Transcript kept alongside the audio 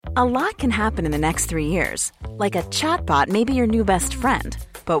A lot can happen in the next 3 years. Like a chatbot may be your new best friend.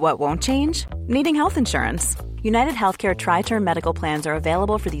 But what won't change? Needing health insurance. United Healthcare Tri-Term Medical Plans are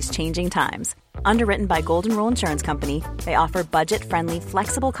available for these changing times. Underwritten by Golden Rule Insurance Company, they offer budget-friendly,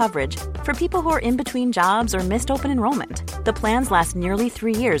 flexible coverage for people who are in between jobs or missed open enrollment. The plans last nearly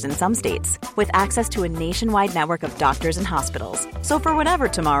 3 years in some states, with access to a nationwide network of doctors and hospitals. So for whatever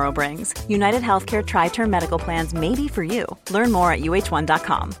tomorrow brings, United Healthcare Tri-Term Medical Plans may be for you. Learn more at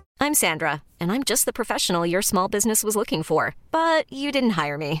uh1.com. I'm Sandra, and I'm just the professional your small business was looking for. But you didn't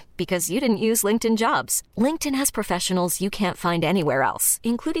hire me because you didn't use LinkedIn Jobs. LinkedIn has professionals you can't find anywhere else,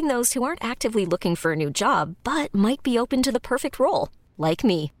 including those who aren't actively looking for a new job, but might be open to the perfect role, like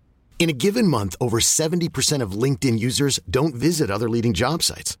me. In a given month, over 70% of LinkedIn users don't visit other leading job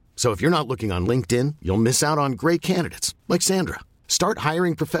sites. So if you're not looking on LinkedIn, you'll miss out on great candidates like Sandra. Start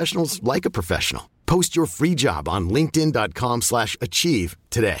hiring professionals like a professional. Post your free job on linkedin.com/achieve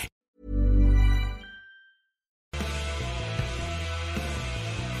today.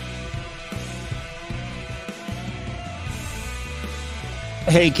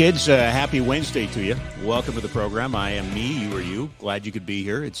 Hey kids, happy Wednesday to you. Welcome to the program. I am me, you are you. Glad you could be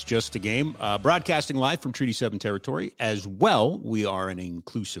here. It's just a game. Broadcasting live from Treaty 7 territory. As well, we are an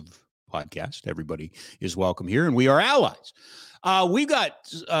inclusive podcast. Everybody is welcome here, and we are allies. We've got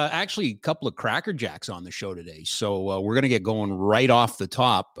actually a couple of Cracker Jacks on the show today, so we're going to get going right off the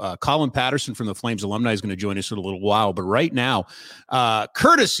top. Colin Patterson from the Flames alumni is going to join us in a little while, but right now,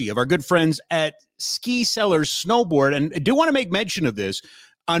 courtesy of our good friends at Ski Sellers Snowboard, and I do want to make mention of this.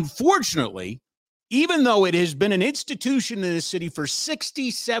 Unfortunately, even though it has been an institution in this city for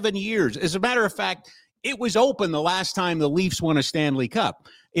 67 years, as a matter of fact, it was open the last time the Leafs won a Stanley Cup.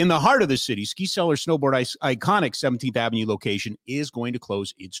 In the heart of the city, Ski Sellers Snowboard iconic 17th Avenue location is going to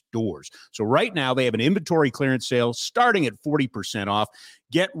close its doors. So right now they have an inventory clearance sale starting at 40% off.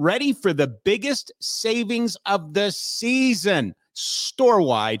 Get ready for the biggest savings of the season.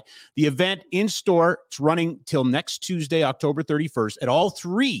 Store-wide, the event in store, it's running till next Tuesday, October 31st at all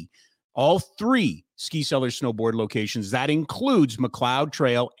three Ski Sellers Snowboard locations. That includes McLeod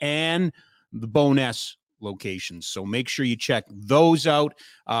Trail and the Bowness locations. So make sure you check those out.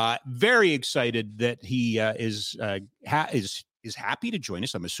 Very excited that he is happy to join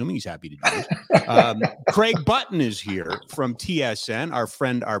us. I'm assuming he's happy to join us. Craig Button is here from TSN, our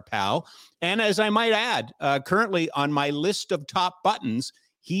friend, our pal. And as I might add, currently on my list of top buttons,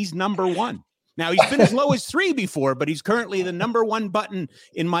 he's number one. Now, he's been as low as 3 before, but he's currently the number one button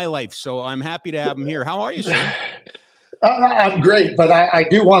in my life. So I'm happy to have him here. How are you, sir? I'm great, but I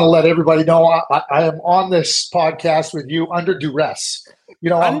do want to let everybody know I am on this podcast with you under duress. You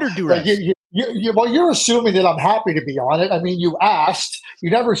know, under duress. Well, you're assuming that I'm happy to be on it. I mean, you asked.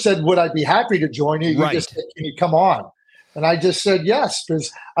 You never said, would I be happy to join you? You right. just said, can you come on? And I just said yes,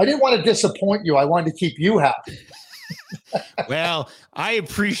 because I didn't want to disappoint you. I wanted to keep you happy. Well, I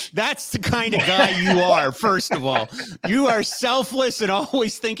appreciate that's the kind of guy you are. First of all, you are selfless and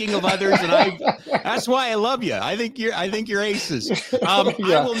always thinking of others, and that's why I love you. I think you're aces. Yeah.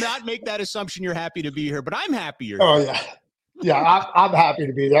 I will not make that assumption. You're happy to be here, but I'm happy you're here. Oh yeah. Yeah, I'm happy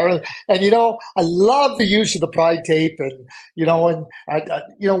to be there, and I love the use of the Pride tape, and one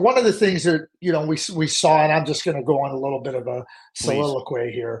of the things that we saw, and I'm just going to go on a little bit of a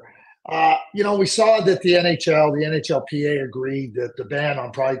soliloquy here. We saw that the NHLPA agreed that the ban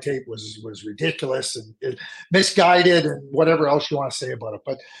on Pride tape was ridiculous and misguided and whatever else you want to say about it.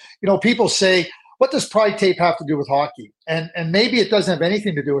 But people say, what does Pride tape have to do with hockey? And maybe it doesn't have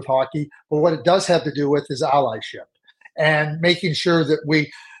anything to do with hockey, but what it does have to do with is allyship and making sure that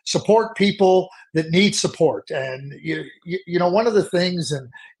we support people that need support. And, one of the things, and,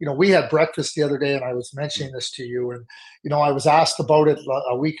 we had breakfast the other day and I was mentioning this to you, and, I was asked about it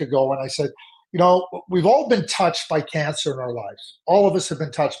a week ago, and I said, we've all been touched by cancer in our lives. All of us have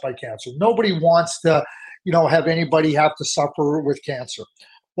been touched by cancer. Nobody wants to, have anybody have to suffer with cancer.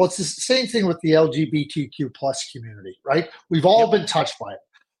 Well, it's the same thing with the LGBTQ plus community, right? We've all been touched by it,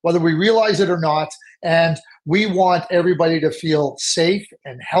 whether we realize it or not. And we want everybody to feel safe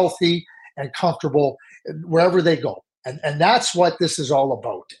and healthy and comfortable wherever they go. And that's what this is all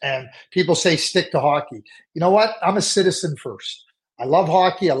about. And people say, stick to hockey. You know what? I'm a citizen first. I love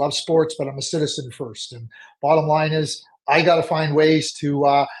hockey. I love sports, but I'm a citizen first. And bottom line is I got to find ways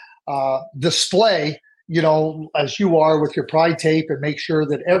to display, as you are with your Pride tape, and make sure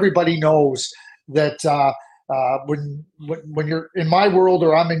that everybody knows that when you're in my world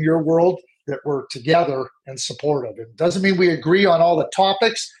or I'm in your world, that we're together and supportive. It doesn't mean we agree on all the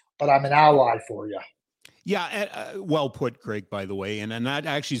topics, but I'm an ally for you. Yeah, well put, Craig, by the way. And that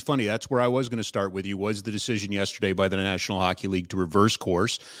actually is funny. That's where I was going to start with you, was the decision yesterday by the National Hockey League to reverse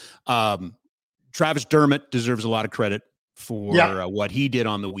course. Travis Dermott deserves a lot of credit for what he did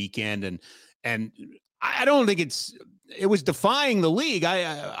on the weekend. And I don't think it was defying the league.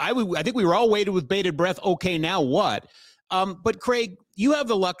 I think we were all waiting with bated breath. Okay, now what? But Craig, you have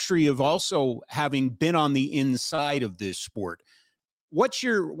the luxury of also having been on the inside of this sport. What's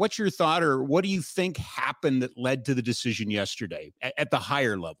your thought, or what do you think happened that led to the decision yesterday at the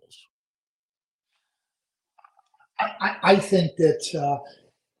higher levels? I think that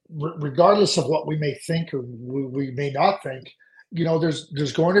regardless of what we may think or we may not think,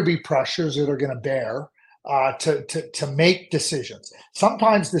 there's going to be pressures that are going to bear to make decisions.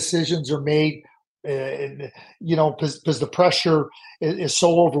 Sometimes decisions are made, because the pressure is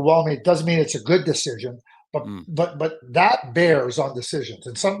so overwhelming. It doesn't mean it's a good decision. But that bears on decisions,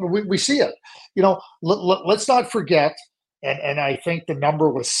 and we see it. Let's not forget, and I think the number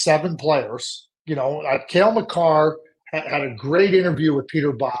was 7 players. Cale Makar had a great interview with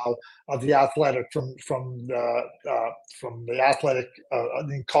Peter Bow of the Athletic from the Athletic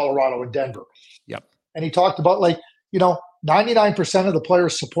in Colorado and Denver. Yep, and he talked about 99% of the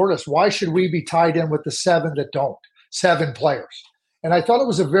players support us. Why should we be tied in with the 7 that don't? 7 players, and I thought it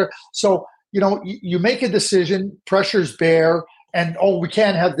was you make a decision, pressures bear, and we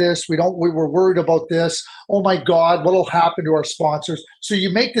can't have this. We're worried about this. Oh my God, what'll happen to our sponsors? So you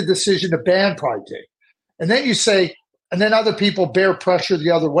make the decision to ban Pride Day. And then you say, and then other people bear pressure the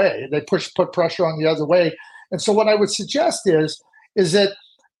other way. They put pressure on the other way. And so what I would suggest is that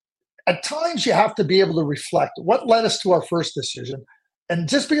at times you have to be able to reflect what led us to our first decision. And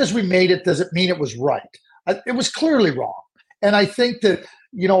just because we made it doesn't mean it was right. It was clearly wrong. And I think that,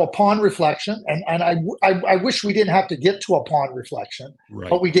 upon reflection, and I wish we didn't have to get to upon reflection, right,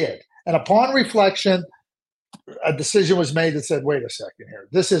 but we did. And upon reflection, a decision was made that said, wait a second here,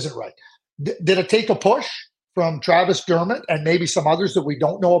 this isn't right. Did it take a push from Travis Dermott and maybe some others that we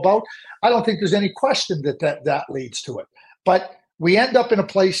don't know about? I don't think there's any question that leads to it. But we end up in a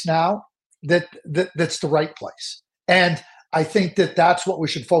place now that's the right place. And I think that's what we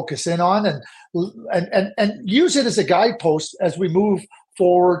should focus in on and use it as a guidepost as we move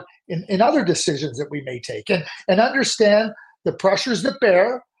forward in other decisions that we may take, and understand the pressures that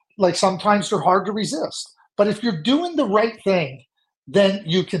bear. Like sometimes they're hard to resist, but if you're doing the right thing, then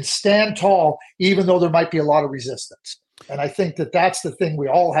you can stand tall, even though there might be a lot of resistance. And I think that's the thing we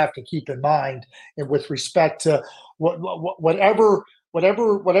all have to keep in mind, and with respect to whatever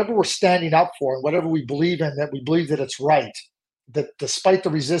we're standing up for and whatever we believe in, that we believe that it's right, that despite the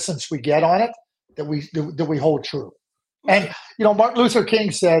resistance we get on it, that we hold true. And, Martin Luther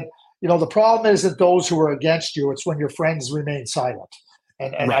King said, the problem isn't those who are against you, it's when your friends remain silent.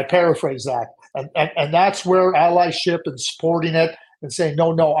 And right. I paraphrase that. And that's where allyship and supporting it and saying,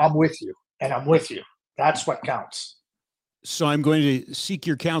 no, I'm with you, and I'm with you. That's what counts. So I'm going to seek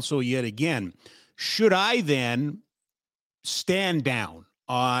your counsel yet again. Should I then stand down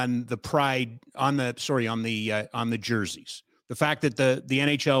on the jerseys? The fact that the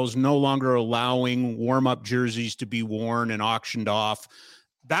NHL is no longer allowing warm-up jerseys to be worn and auctioned off,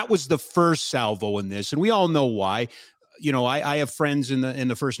 that was the first salvo in this, and we all know why. I have friends in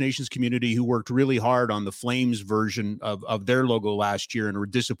the First Nations community who worked really hard on the Flames version of their logo last year and were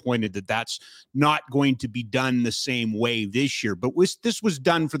disappointed that that's not going to be done the same way this year. But this was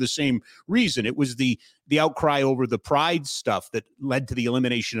done for the same reason. It was the outcry over the Pride stuff that led to the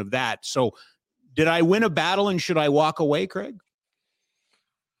elimination of that. So did I win a battle, and should I walk away, Craig?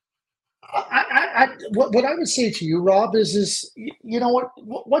 What I would say to you, Rob, is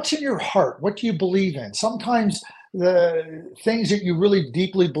what's in your heart? What do you believe in? Sometimes the things that you really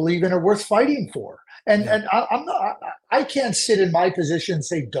deeply believe in are worth fighting for. And I can't sit in my position and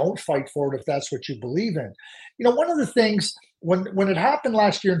say don't fight for it if that's what you believe in. One of the things when it happened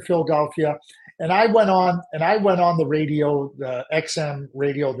last year in Philadelphia, and I went on the radio, the XM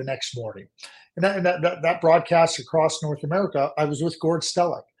radio, the next morning. And that broadcast across North America, I was with Gord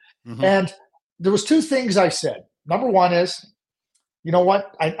Stellick. Mm-hmm. And there was 2 things I said. Number one is, you know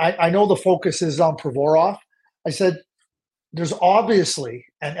what? I know the focus is on Provorov. I said, there's obviously,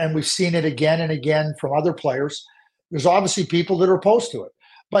 and we've seen it again and again from other players, there's obviously people that are opposed to it.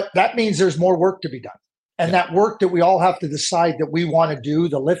 But that means there's more work to be done. And that work that we all have to decide that we want to do,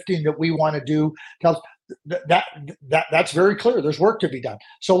 the lifting that we want to do, that's very clear. There's work to be done.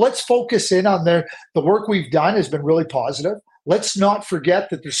 So let's focus in on the work we've done has been really positive. Let's not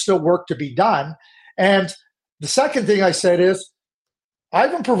forget that there's still work to be done. And the second thing I said is,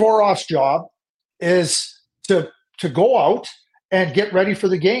 Ivan Provorov's job is to go out and get ready for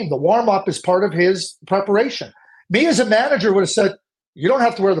the game. The warm-up is part of his preparation. Me as a manager would have said, you don't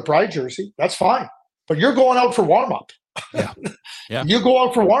have to wear the Pride jersey. That's fine. But you're going out for warm-up. Yeah. Yeah. You go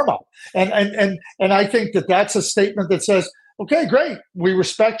out for warm-up. And I think that's a statement that says, okay, great. We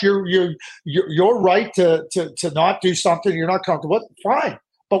respect your right to not do something you're not comfortable with. Fine.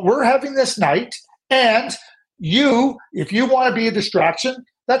 But we're having this night, and if you want to be a distraction,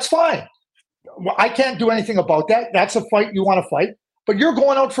 that's fine. I can't do anything about that. That's a fight you want to fight, but you're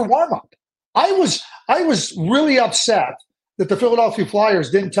going out for warm-up. I was really upset that the Philadelphia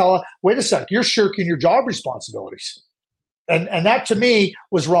Flyers didn't tell her, wait a sec, you're shirking your job responsibilities. And that to me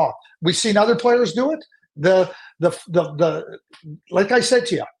was wrong. We've seen other players do it. The like I said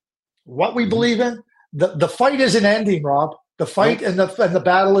to you, what we believe in, the fight isn't ending, Rob. The fight and the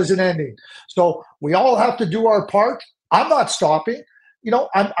battle isn't ending. So we all have to do our part. I'm not stopping.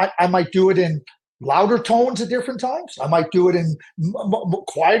 I might do it in louder tones at different times. I might do it in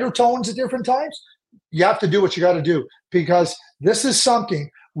quieter tones at different times. You have to do what you got to do, because this is something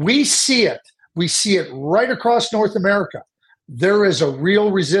we see it. We see it right across North America. There is a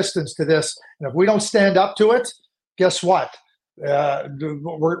real resistance to this, and if we don't stand up to it, guess what?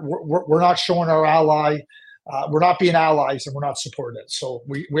 We're not showing our ally. We're not being allies, and we're not supporting it. So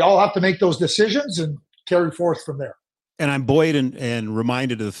we all have to make those decisions and carry forth from there. And I'm buoyed and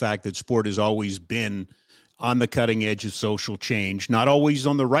reminded of the fact that sport has always been on the cutting edge of social change, not always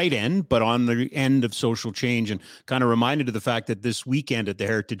on the right end, but on the end of social change, and kind of reminded of the fact that this weekend at the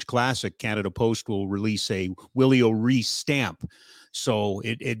Heritage Classic, Canada Post will release a Willie O'Ree stamp. So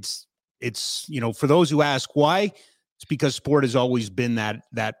it's for those who ask why, it's because sport has always been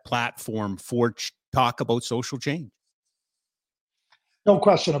that platform for talk about social change. No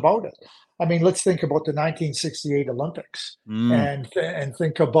question about it. I mean, let's think about the 1968 Olympics and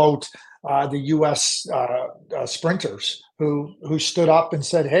think about the U.S. Sprinters who stood up and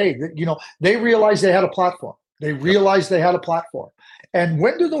said, hey, they realized they had a platform. They realized they had a platform. And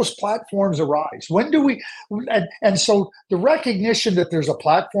when do those platforms arise? When do we – and so the recognition that there's a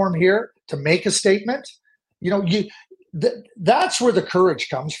platform here to make a statement, that's where the courage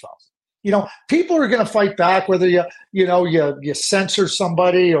comes from. People are going to fight back, whether you censor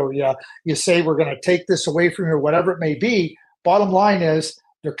somebody or you say we're going to take this away from you or whatever it may be. Bottom line is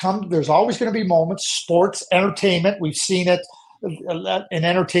there's always going to be moments, sports, entertainment. We've seen it in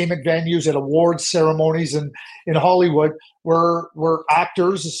entertainment venues, at awards ceremonies in Hollywood, where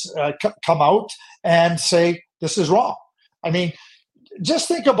actors come out and say this is wrong. I mean, just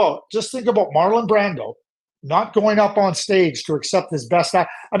think about Marlon Brando not going up on stage to accept his best act.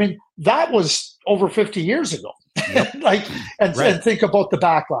 I mean, that was over 50 years ago. And think about the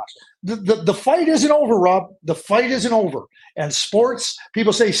backlash. The fight isn't over, Rob. The fight isn't over. And sports,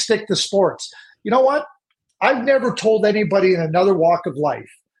 people say stick to sports. You know what? I've never told anybody in another walk of life,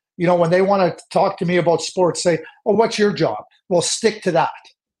 when they want to talk to me about sports, say, oh, what's your job? Well, stick to that.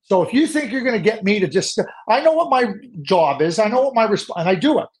 So if you think you're going to get me to just, I know what my job is. I know what my and I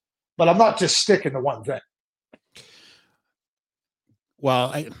do it, but I'm not just sticking to one thing.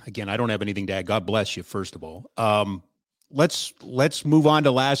 Well, I don't have anything to add. God bless you, first of all. Let's move on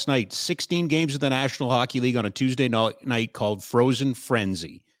to last night. 16 games of the National Hockey League on a Tuesday night called Frozen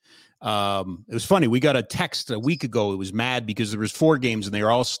Frenzy. It was funny. We got a text a week ago. It was mad because there was 4 games and they were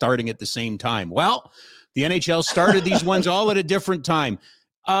all starting at the same time. Well, the NHL started these ones all at a different time.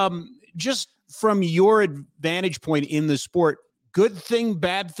 Just from your vantage point in the sport, good thing,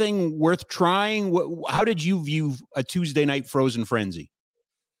 bad thing, worth trying? How did you view a Tuesday night Frozen Frenzy?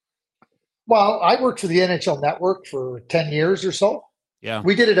 Well, I worked for the NHL Network for 10 years or so. Yeah.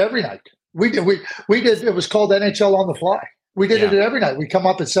 We did it every night. We did. It was called NHL on the Fly. We did it every night. We come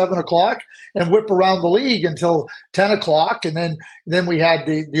up at 7:00 and whip around the league until 10:00. And then we had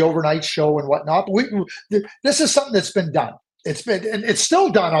the overnight show and whatnot. But this is something that's been done. It's still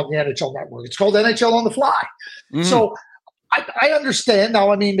done on the NHL Network. It's called NHL on the Fly. Mm-hmm. So I understand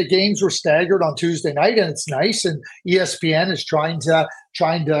now. I mean, the games were staggered on Tuesday night, and it's nice. And ESPN is trying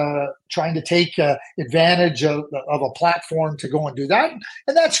to take advantage of a platform to go and do that,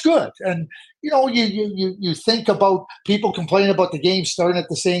 and that's good. And you think about people complaining about the games starting at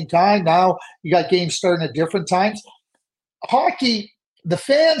the same time. Now you got games starting at different times. Hockey, the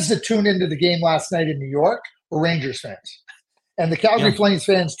fans that tuned into the game last night in New York were Rangers fans. And the Calgary Flames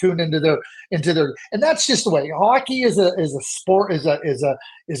fans tuned into their, and that's just the way. Hockey is a sport, is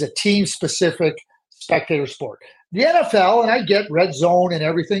a team specific spectator sport. The NFL, and I get red zone and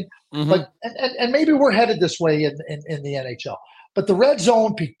everything, but and maybe we're headed this way in the NHL. But the red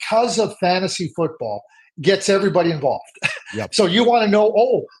zone, because of fantasy football, gets everybody involved. Yep. So you want to know,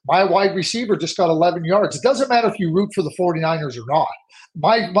 oh, my wide receiver just got 11 yards. It doesn't matter if you root for the 49ers or not.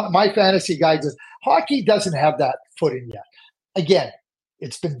 My fantasy guide says hockey doesn't have that footing yet. Again,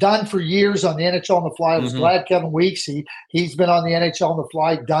 it's been done for years on the NHL on the fly. I was glad Kevin Weeks, he's been on the NHL on the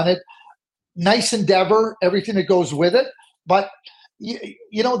fly, done it. Nice endeavor, everything that goes with it. But,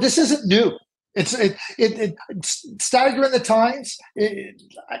 you know, this isn't new. It's staggering the times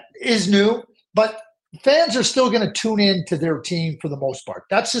is new, but fans are still going to tune in to their team for the most part.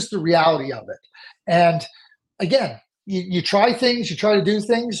 That's just the reality of it. And again, you try things, you try to do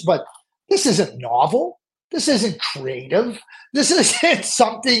things, but this isn't novel. This isn't creative. This isn't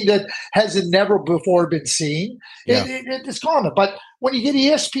something that has never before been seen. Yeah. It's common. But when you get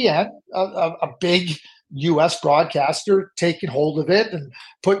ESPN, a big U.S. broadcaster, taking hold of it and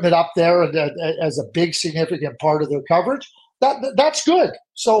putting it up there as a big significant part of their coverage, that's good.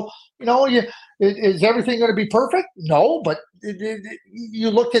 So, you know, is everything going to be perfect? No, but you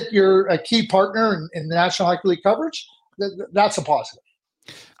look at your key partner in the National Hockey League coverage, that's a positive.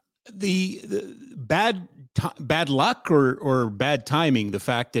 The bad luck or bad timing, the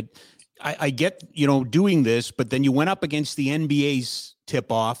fact that I get, you know, doing this, but then you went up against the NBA's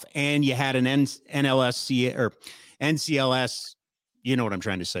tip-off and you had an NLSC or NCLS, you know what I'm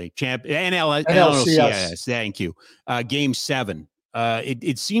trying to say, NLCS, thank you, Game 7.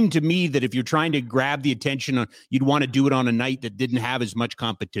 It seemed to me that if you're trying to grab the attention, you'd want to do it on a night that didn't have as much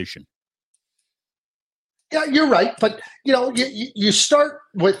competition. Yeah, you're right. But, you know, you start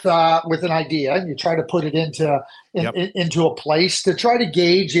with an idea and you try to put it into a place to try to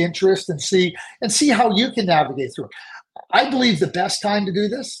gauge interest and see how you can navigate through it. I believe the best time to do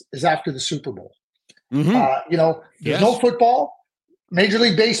this is after the Super Bowl. You know, there's no football. Major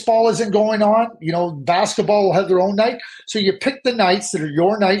League Baseball isn't going on. You know, basketball will have their own night. So you pick the nights that are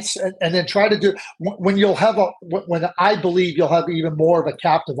your nights and then try to do when when I believe you'll have even more of a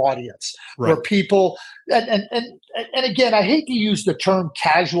captive audience where people and again, I hate to use the term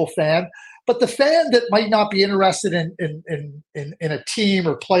casual fan, but the fan that might not be interested in a team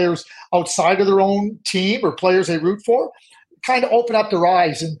or players outside of their own team or players they root for, kind of open up their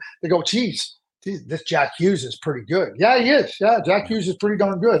eyes and they go, geez, this Jack Hughes is pretty good. Yeah, he is. Yeah, Jack Hughes is pretty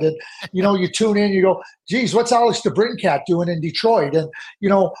darn good. And, you know, you tune in, you go, geez, what's Alex DeBrincat doing in Detroit? And, you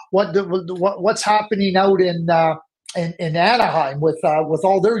know, what's happening out in Anaheim with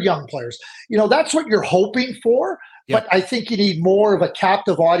all their young players? You know, that's what you're hoping for. Yep. But I think you need more of a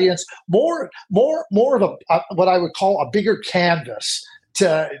captive audience, more of a what I would call a bigger canvas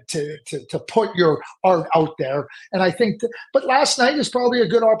to put your art out there. And I think but last night is probably a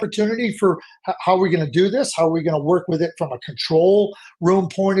good opportunity for how we're going to do this, how we're going to work with it from a control room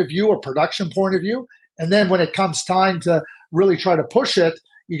point of view or production point of view. And then when it comes time to really try to push it,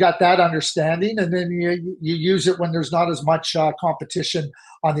 you got that understanding, and then you use it when there's not as much competition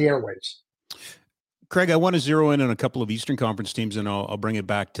on the airwaves. Craig, I want to zero in on a couple of Eastern Conference teams, and I'll bring it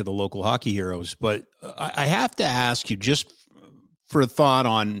back to the local hockey heroes. But I have to ask you, just for a thought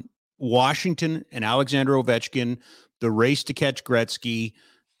on Washington and Alexander Ovechkin, the race to catch Gretzky.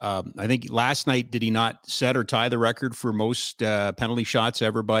 I think last night, did he not set or tie the record for most penalty shots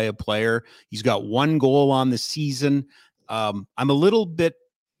ever by a player? He's got one goal on the season. I'm a little bit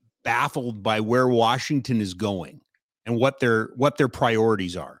baffled by where Washington is going and what their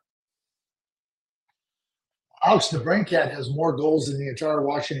priorities are. Alex DeBrincat has more goals than the entire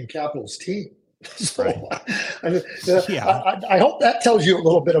Washington Capitals team. So I hope that tells you a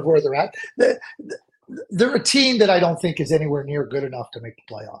little bit of where they're at. They're a team that I don't think is anywhere near good enough to make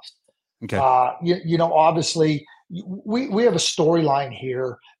the playoffs. Okay. You know, obviously, we have a storyline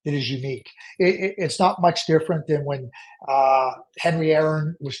here that is unique. It's not much different than when Henry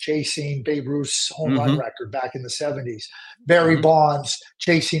Aaron was chasing Babe Ruth's home run record back in the 70s. Barry Bonds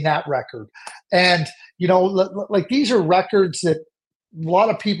chasing that record. And, you know, like these are records that a lot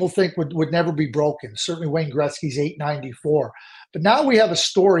of people think would never be broken. Certainly Wayne Gretzky's 894. But now we have a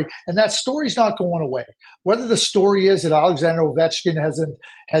story, and that story's not going away. Whether the story is that Alexander Ovechkin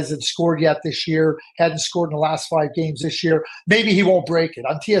hasn't scored yet this year, hadn't scored in the last 5 games this year, maybe he won't break it.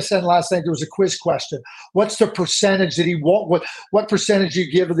 On TSN last night, there was a quiz question. What's the percentage that he won't, what percentage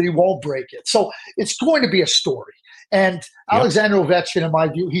you give that he won't break it? So it's going to be a story. And Alexander Ovechkin, in my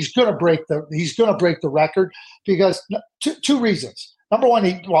view, he's going to break the record because two reasons. Number one,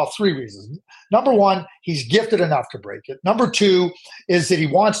 3 reasons. Number one, he's gifted enough to break it. Number 2 is that he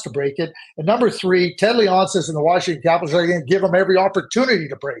wants to break it. And number 3, Ted Leonsis and the Washington Capitals are going to give him every opportunity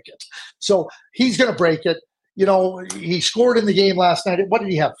to break it. So he's going to break it. You know, he scored in the game last night. What did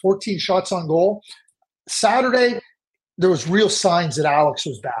he have? 14 shots on goal. Saturday, there was real signs that Alex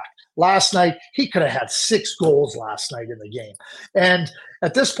was back. last night, he could have had 6 goals last night in the game. And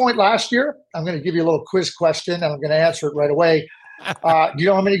at this point last year, I'm going to give you a little quiz question, and I'm going to answer it right away. Do you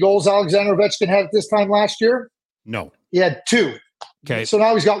know how many goals Alexander Ovechkin had at this time last year? No. He had 2. Okay. So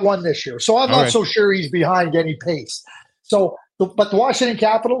now he's got 1 this year. So I'm not so sure he's behind any pace. So, but the Washington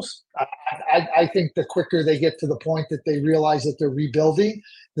Capitals, I think the quicker they get to the point that they realize that they're rebuilding,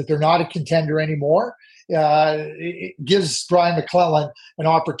 that they're not a contender anymore, it gives Brian McClellan an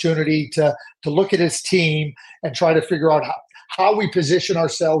opportunity to look at his team and try to figure out how we position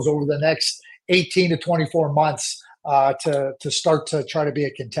ourselves over the next 18 to 24 months to start to try to be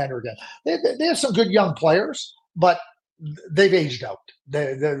a contender again. They have some good young players, but they've aged out.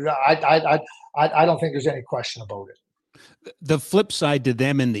 I don't think there's any question about it. The flip side to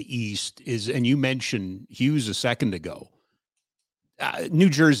them in the East is, and you mentioned Hughes a second ago, New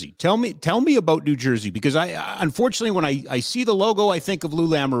Jersey. Tell me about New Jersey, because I unfortunately, when I see the logo, I think of Lou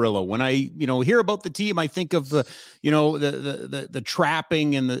Lamoriello. When I hear about the team, I think of the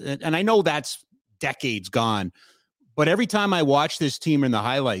trapping and I know that's decades gone, but every time I watch this team in the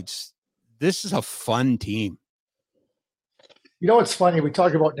highlights, this is a fun team. It's funny. We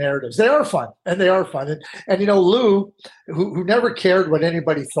talk about narratives. They are fun, and they are fun. And Lou, who never cared what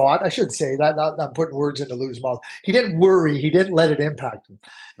anybody thought, I should say that, I'm putting words into Lou's mouth. He didn't worry. He didn't let it impact him.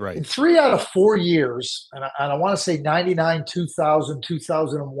 Right. In 3 out of 4 years, and I want to say 99, 2000,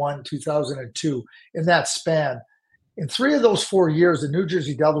 2001, 2002, in that span, in 3 of those 4 years, the New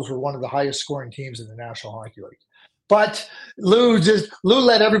Jersey Devils were one of the highest scoring teams in the National Hockey League. But Lou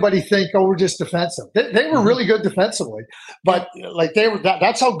let everybody think, we're just defensive. They were really good defensively, but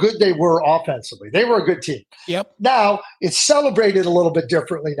that's how good they were offensively. They were a good team. Yep. Now it's celebrated a little bit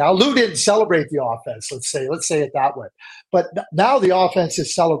differently. Now Lou didn't celebrate the offense. Let's say it that way. But now the offense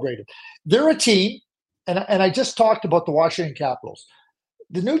is celebrated. They're a team, and I just talked about the Washington Capitals.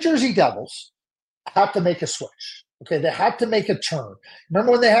 The New Jersey Devils have to make a switch. Okay, they had to make a turn.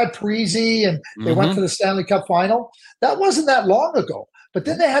 Remember when they had Parise and they went to the Stanley Cup final? That wasn't that long ago. But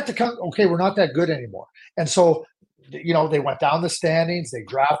then they had to come, okay, we're not that good anymore. And so, they went down the standings. They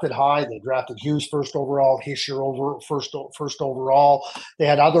drafted high. They drafted Hughes first overall, Hischier first overall. They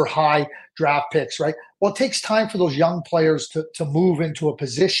had other high draft picks, right? Well, it takes time for those young players to move into a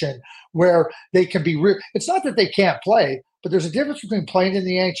position where they can be real. It's not that they can't play, but there's a difference between playing in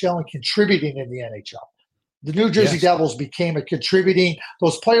the NHL and contributing in the NHL. The New Jersey Devils became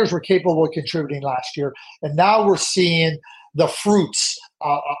those players were capable of contributing last year. And now we're seeing the fruits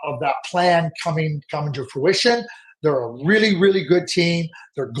of that plan coming to fruition. They're a really, really good team.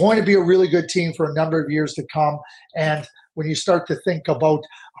 They're going to be a really good team for a number of years to come. And when you start to think about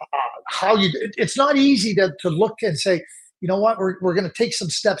it's not easy to look and say, you know what, we're going to take some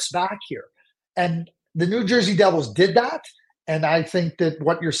steps back here. And the New Jersey Devils did that. And I think that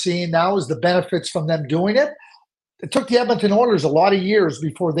what you're seeing now is the benefits from them doing it. It took the Edmonton Oilers a lot of years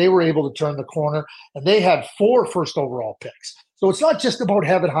before they were able to turn the corner, and they had 4 first overall picks. So it's not just about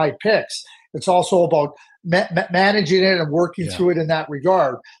having high picks. It's also about managing it and working through it in that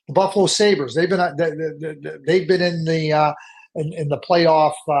regard. The Buffalo Sabres, they've been in the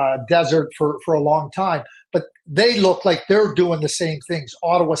playoff desert for a long time, but they look like they're doing the same things.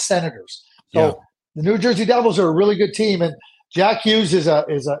 Ottawa Senators. So the New Jersey Devils are a really good team, and Jack Hughes is a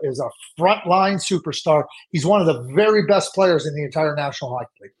frontline superstar. He's one of the very best players in the entire National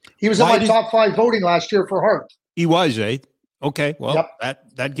Hockey League. He was in my top 5 voting last year for Hart. He was, eh? Okay, well,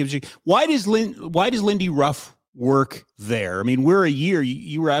 that gives you. Why does Lindy Ruff work there? I mean, we're a year.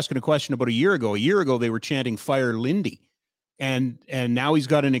 You were asking a question about a year ago. A year ago, they were chanting "Fire Lindy," and now he's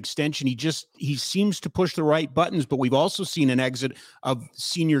got an extension. He seems to push the right buttons, but we've also seen an exit of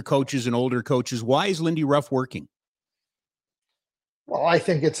senior coaches and older coaches. Why is Lindy Ruff working? Well, I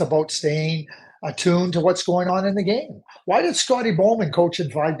think it's about staying attuned to what's going on in the game. Why did Scotty Bowman coach in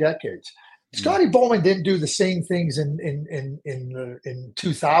 5 decades? Scotty Bowman didn't do the same things in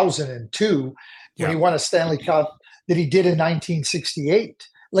 2002 when he won a Stanley Cup that he did in 1968.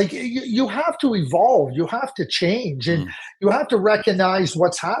 Like you have to evolve, you have to change, and you have to recognize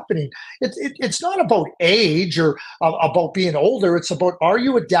what's happening. It's not about age or about being older. It's about, are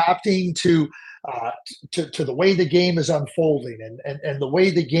you adapting to the way the game is unfolding and the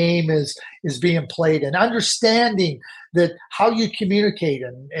way the game is being played, and understanding that how you communicate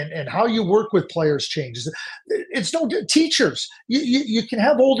and how you work with players changes. It's no teachers. You can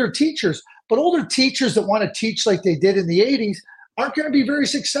have older teachers, but older teachers that want to teach like they did in the 80s aren't going to be very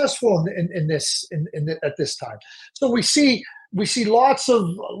successful at this time. So we see lots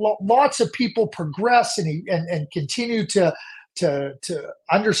of people progress and continue to to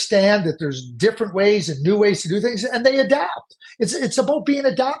understand that there's different ways and new ways to do things, and they adapt. It's about being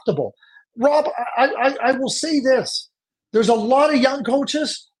adaptable. Rob, I will say this: there's a lot of young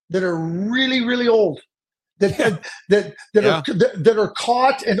coaches that are really, really old, that are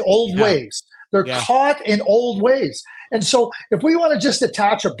caught in old ways. They're caught in old ways. And so if we want to just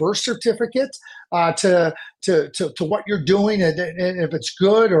attach a birth certificate to what you're doing, and if it's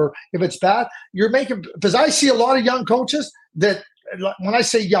good or if it's bad, you're making, because I see a lot of young coaches that, when I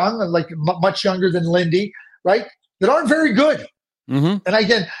say young, like much younger than Lindy, right, that aren't very good. Mm-hmm. And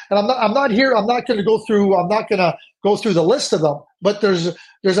I'm not going to go through the list of them, but there's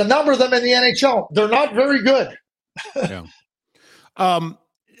a number of them in the NHL. They're not very good. Yeah.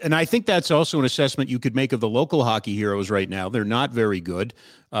 And I think that's also an assessment you could make of the local hockey heroes right now. They're not very good.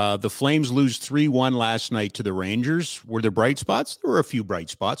 The Flames lose 3-1 last night to the Rangers. Were there bright spots? There were a few bright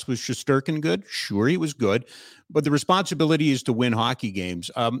spots. Was Shesterkin good? Sure, he was good. But the responsibility is to win hockey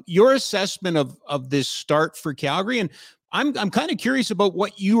games. Your assessment of this start for Calgary, and I'm kind of curious about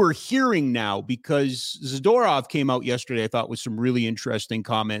what you are hearing now, because Zadorov came out yesterday, I thought, with some really interesting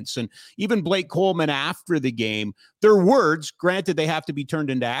comments. And even Blake Coleman after the game, their words, granted, they have to be turned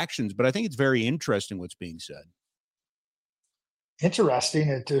into actions, but I think it's very interesting what's being said.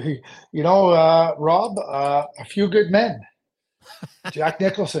 Interesting. Rob, a few good men. Jack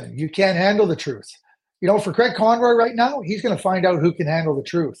Nicholson, you can't handle the truth. For Craig Conroy right now, he's going to find out who can handle the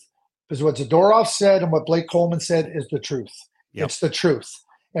truth. Because what Zadorov said and what Blake Coleman said is the truth. Yep. It's the truth.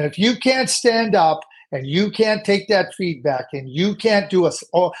 And if you can't stand up and you can't take that feedback and you can't do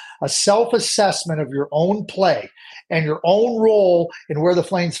a self-assessment of your own play and your own role in where the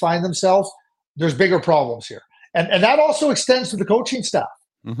Flames find themselves, there's bigger problems here. And that also extends to the coaching staff.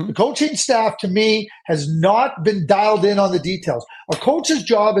 Mm-hmm. The coaching staff, to me, has not been dialed in on the details. A coach's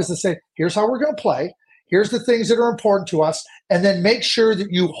job is to say, here's how we're going to play. Here's the things that are important to us, and then make sure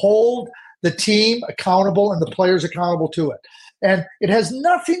that you hold the team accountable and the players accountable to it. And it has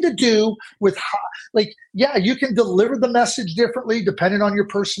nothing to do with you can deliver the message differently depending on your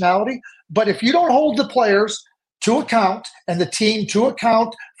personality, but if you don't hold the players to account and the team to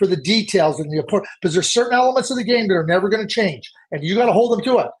account for the details and because there's certain elements of the game that are never going to change, and you got to hold them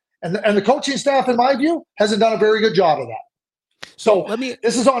to it. And the coaching staff, in my view, hasn't done a very good job of that. So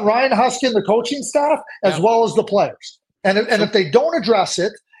this is on Ryan Huskin, the coaching staff, as well as the players. And if they don't address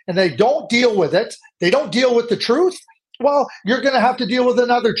it and they don't deal with it, they don't deal with the truth, well, you're going to have to deal with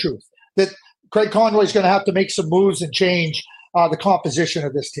another truth, that Craig Conroy is going to have to make some moves and change the composition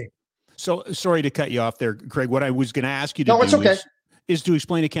of this team. So sorry to cut you off there, Craig. What I was going to ask you to is to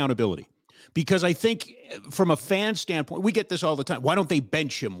explain accountability. Because I think from a fan standpoint, we get this all the time. Why don't they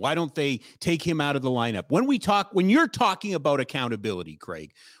bench him? Why don't they take him out of the lineup? When you're talking about accountability,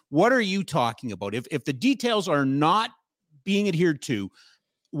 Craig, what are you talking about? If the details are not being adhered to,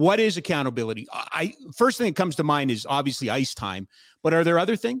 what is accountability? First thing that comes to mind is obviously ice time, but are there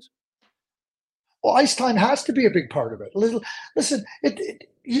other things? Well, ice time has to be a big part of it. Listen,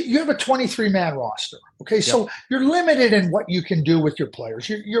 you have a 23-man roster, okay? Yep. So you're limited in what you can do with your players.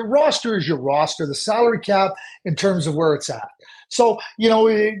 Your roster is your roster, the salary cap in terms of where it's at. So,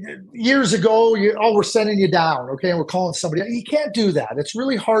 years ago, we're sending you down, okay, and we're calling somebody out. You can't do that. It's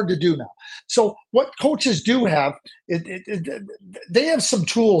really hard to do now. So what coaches do have, they have some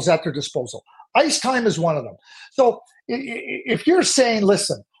tools at their disposal. Ice time is one of them. So if you're saying,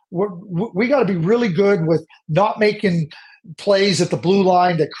 listen, we got to be really good with not making plays at the blue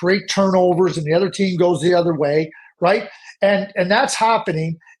line that create turnovers and the other team goes the other way, right? And that's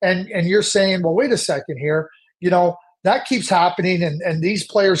happening. And you're saying, well, wait a second here, that keeps happening and these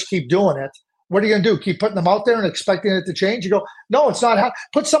players keep doing it. What are you going to do? Keep putting them out there and expecting it to change? You go, no, it's not.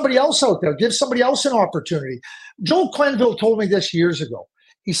 Put somebody else out there. Give somebody else an opportunity. Joel Quenneville told me this years ago.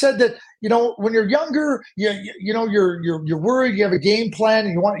 He said that, when you're younger, you're worried, you have a game plan,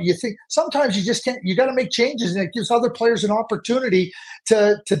 and you think sometimes you just can't, you got to make changes, and it gives other players an opportunity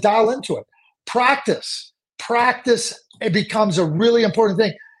to dial into it. Practice, it becomes a really important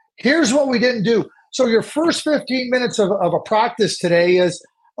thing. Here's what we didn't do. So your first 15 minutes of a practice today is,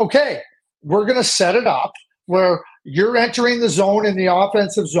 okay, we're going to set it up where you're entering the zone in the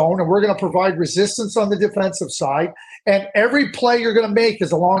offensive zone, and we're going to provide resistance on the defensive side. And every play you're going to make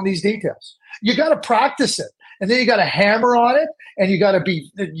is along these details. You got to practice it, and then you got to hammer on it, and you got to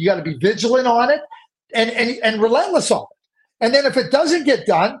be vigilant on it, and relentless on it. And then if it doesn't get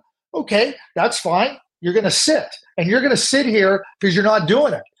done, okay, that's fine. You're going to sit, and you're going to sit here because you're not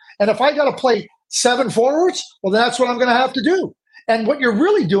doing it. And if I got to play 7 forwards, well, that's what I'm going to have to do. And what you're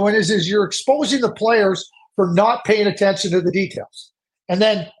really doing is you're exposing the players for not paying attention to the details. And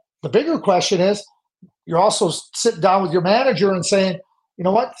then the bigger question is, you're also sitting down with your manager and saying, you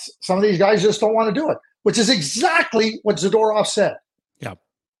know what, some of these guys just don't want to do it, which is exactly what Zadorov said. Yeah.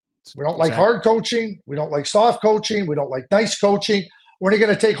 We don't like hard coaching. We don't like soft coaching. We don't like nice coaching. We're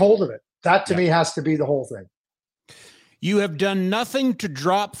going to take hold of it. That to me has to be the whole thing. You have done nothing to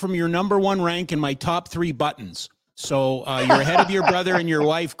drop from your number one rank in my top 3 buttons. So you're ahead of your brother and your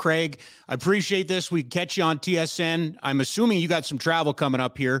wife, Craig. I appreciate this. We catch you on TSN. I'm assuming you got some travel coming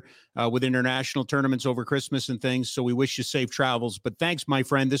up here with international tournaments over Christmas and things. So we wish you safe travels. But thanks, my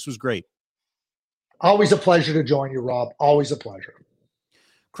friend. This was great. Always a pleasure to join you, Rob. Always a pleasure.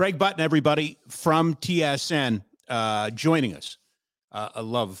 Craig Button, everybody, from TSN, joining us. I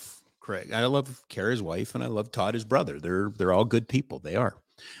love Craig. I love Kerr, his wife, and I love Todd, his brother. They're all good people. They are.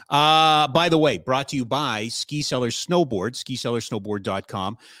 By the way, brought to you by Ski Cellar Snowboard,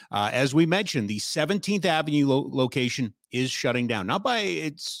 skicellarsnowboard.com. As we mentioned, the 17th Avenue location is shutting down. Not by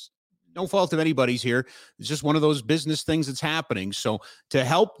it's no fault of anybody's here. It's just one of those business things that's happening. So to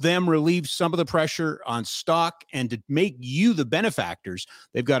help them relieve some of the pressure on stock and to make you the benefactors,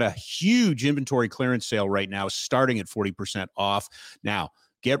 they've got a huge inventory clearance sale right now, starting at 40% off. Now,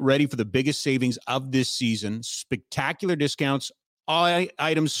 get ready for the biggest savings of this season. Spectacular discounts, all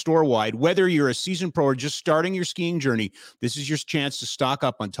items store-wide. Whether you're a seasoned pro or just starting your skiing journey, this is your chance to stock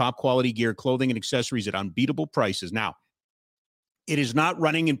up on top quality gear, clothing, and accessories at unbeatable prices. Now, it is not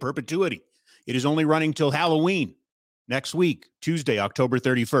running in perpetuity. It is only running till Halloween next week, Tuesday, October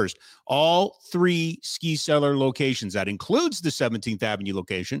 31st. All 3 Ski Cellar locations. That includes the 17th Avenue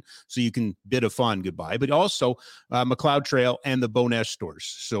location, so you can bid a fun goodbye, but also McLeod Trail and the Bowness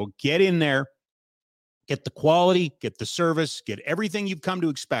stores. So get in there, get the quality, get the service, get everything you've come to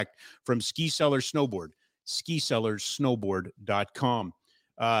expect from Ski Cellar Snowboard, skicellarsnowboard.com.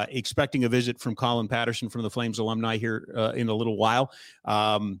 Expecting a visit from Colin Patterson from the Flames alumni here in a little while.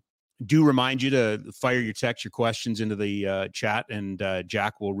 Do remind you to fire your text, your questions into the chat, and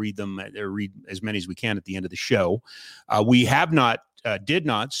Jack will read them, or read as many as we can at the end of the show. We did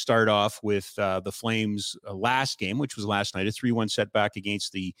not start off with the Flames' last game, which was last night, a 3-1 setback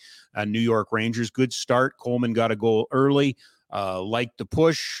against the New York Rangers. Good start. Coleman got a goal early, liked the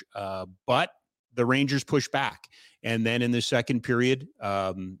push, but the Rangers pushed back. And then in the second period,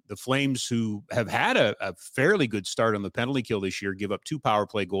 the Flames, who have had a fairly good start on the penalty kill this year, give up 2 power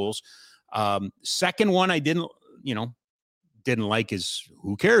play goals. Second one I didn't like is,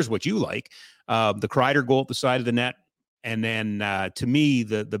 who cares what you like? The Kreider goal at the side of the net. And then to me,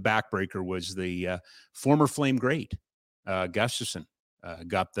 the backbreaker was the former Flame great, Gustafsson,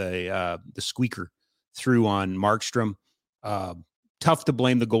 got the squeaker through on Markstrom. Tough to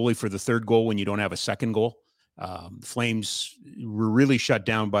blame the goalie for the third goal when you don't have a second goal. The Flames were really shut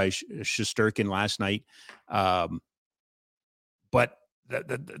down by Shesterkin last night. But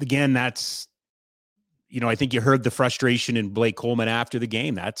again, that's, I think you heard the frustration in Blake Coleman after the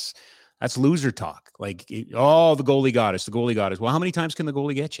game. That's loser talk. Like, the goalie got us. The goalie got us. Well, how many times can the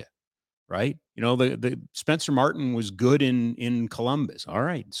goalie get you? Right? The Spencer Martin was good in Columbus. All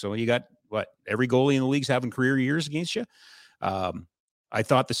right. So you got every goalie in the league's having career years against you. I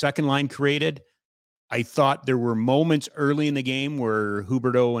thought the second line created. I thought there were moments early in the game where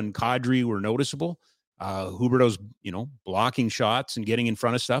Huberdeau and Kadri were noticeable. Huberdeau's, blocking shots and getting in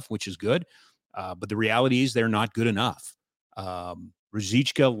front of stuff, which is good. But the reality is they're not good enough.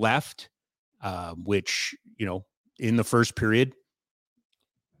 Ruzicka left, which, in the first period,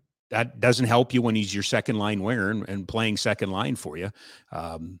 that doesn't help you when he's your second line winger and playing second line for you.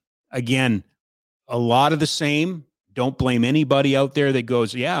 Again, a lot of the same. Don't blame anybody out there that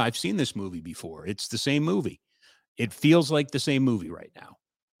goes, yeah, I've seen this movie before. It's the same movie. It feels like the same movie right now.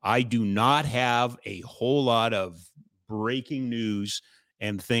 I do not have a whole lot of breaking news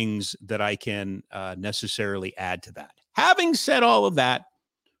and things that I can necessarily add to that. Having said all of that,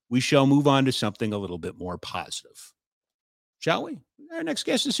 we shall move on to something a little bit more positive. Shall we? Our next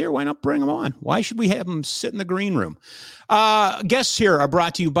guest is here. Why not bring him on? Why should we have him sit in the green room? Guests here are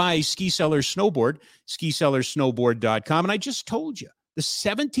brought to you by Ski Cellar Snowboard, skicellarsnowboard.com. And I just told you, the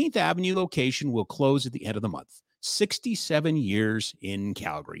 17th Avenue location will close at the end of the month. 67 years in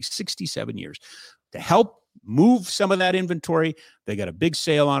Calgary, 67 years. To help move some of that inventory, they got a big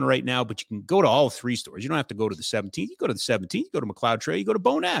sale on right now, but you can go to all 3 stores. You don't have to go to the 17th. You go to the 17th, you go to McLeod Trail, you go to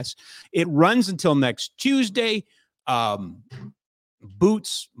Bowness. It runs until next Tuesday.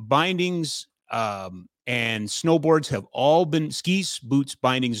 Boots, bindings, and snowboards have all been, skis, boots,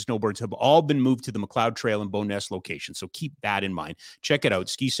 bindings, and snowboards have all been moved to the McLeod Trail and Bowness location. So keep that in mind. Check it out,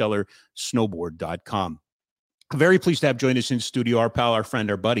 skicellarsnowboard.com. Very pleased to have joined us in studio, our pal, our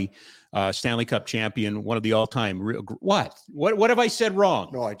friend, our buddy, Stanley Cup champion, one of the all-time. What have I said wrong?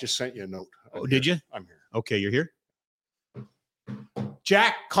 No, I just sent you a note. Oh, did you? I'm here. Okay, you're here.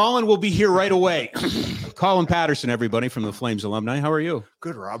 Jack, Colin will be here right away. Colin Patterson, everybody from the Flames alumni. How are you?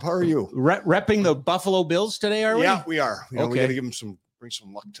 Good, Rob. How are you? Repping the Buffalo Bills today, are we? Yeah, we are. We got to give them bring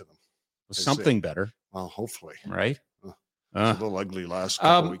some luck to them. Something better. Well, hopefully. Right? It's a little ugly last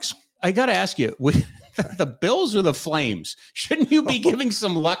couple weeks. I got to ask you, the Bills or the Flames? Shouldn't you be giving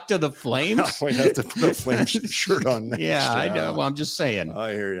some luck to the Flames? I have to put a Flames shirt on next. Yeah, I know. Well, I'm just saying.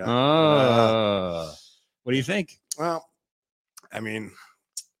 I hear you. What do you think? Well, I mean,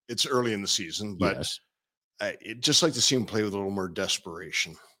 it's early in the season, but yes. I'd just like to see them play with a little more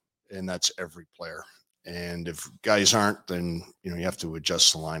desperation, and that's every player. And if guys aren't, then you have to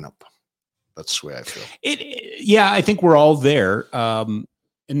adjust the lineup. That's the way I feel. Yeah, I think we're all there. And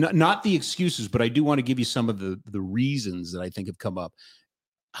not the excuses, but I do want to give you some of the reasons that I think have come up.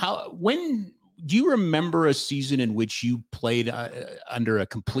 When do you remember a season in which you played under a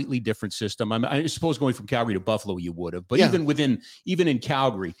completely different system? I suppose going from Calgary to Buffalo, you would have, but even in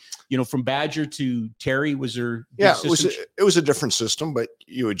Calgary, from Badger to Terry, was there? Yeah, it was a different system, but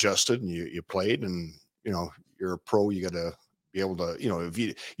you adjusted and you played, and you're a pro. You got to be able to, if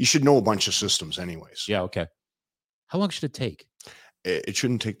you should know a bunch of systems, anyways. Yeah. Okay. How long should it take? It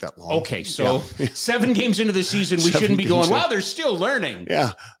shouldn't take that long. Okay, so 7 games into the season, we shouldn't be going, wow, they're still learning.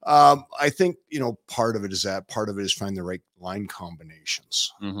 Yeah. I think, part of it is that. Part of it is finding the right line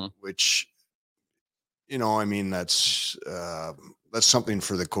combinations, which, that's something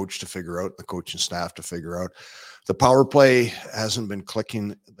for the coach to figure out, the coaching staff to figure out. The power play hasn't been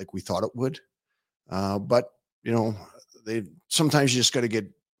clicking like we thought it would. But, sometimes you just got to get,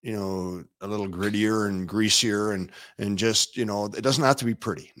 a little grittier and greasier and just, it doesn't have to be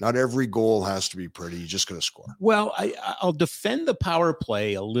pretty. Not every goal has to be pretty. You just got to score. Well, I'll defend the power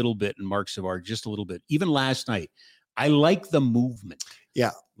play a little bit and Mark Savard just a little bit. Even last night, I like the movement.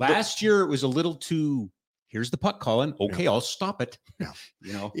 Yeah. Last year, it was a little too, here's the puck, Colin. Okay, I'll stop it.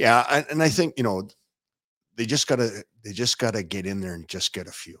 Yeah. Yeah. And I think, they just gotta get in there and just get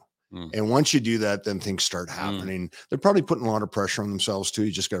a few. And once you do that, then things start happening. They're probably putting a lot of pressure on themselves too.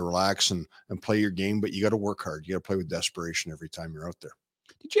 You just got to relax and play your game, but you got to work hard. You got to play with desperation every time you're out there.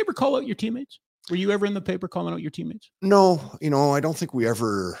 Did you ever call out your teammates? Were you ever in the paper calling out your teammates? No, I don't think we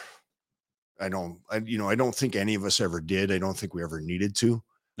ever, I don't think any of us ever did. I don't think we ever needed to.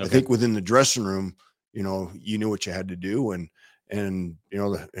 Okay. I think within the dressing room, you knew what you had to do. And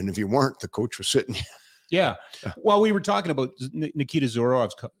if you weren't, the coach was sitting. Yeah. Well, we were talking about Nikita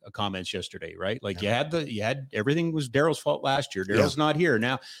Zorov's comments yesterday, right? Like you had everything was Daryl's fault last year. Daryl's not here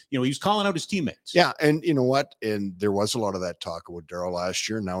now. He was calling out his teammates. Yeah. And you know what? And there was a lot of that talk about Daryl last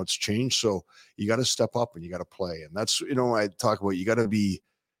year. Now it's changed. So you got to step up and you got to play. And that's, I talk about, you got to be,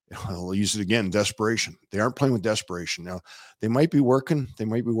 I'll use it again, desperation. They aren't playing with desperation. Now they might be working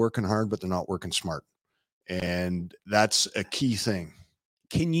hard, but they're not working smart. And that's a key thing.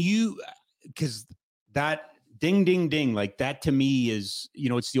 Because that ding, ding, ding, like that to me is,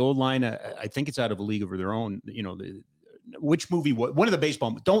 it's the old line. I think it's out of a league of their own, which movie, one of the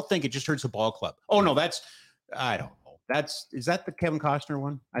baseball, don't think it just hurts the ball club. Oh no, I don't know. Is that the Kevin Costner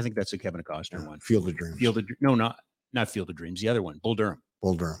one? I think that's the Kevin Costner one. Field of Dreams. No, not Field of Dreams. The other one, Bull Durham.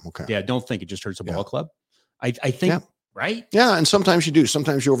 Okay. Yeah. Don't think it just hurts a ball club. I think, right? Yeah. And sometimes you do.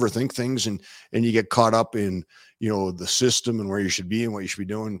 Sometimes you overthink things and you get caught up in, the system and where you should be and what you should be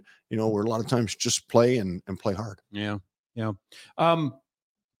doing, where a lot of times just play and play hard. Yeah. Yeah.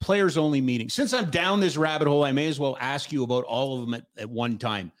 Players only meetings. Since I'm down this rabbit hole, I may as well ask you about all of them at one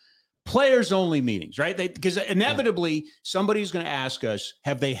time. Players only meetings, right? Because inevitably somebody's going to ask us,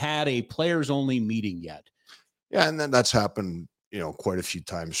 have they had a players only meeting yet? Yeah. And then that's happened, quite a few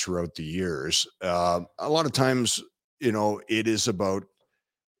times throughout the years. A lot of times, it is about,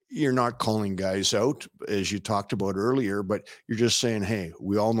 you're not calling guys out as you talked about earlier, but you're just saying, hey,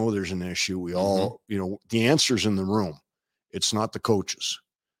 we all know there's an issue. We all, the answer's in the room. It's not the coaches.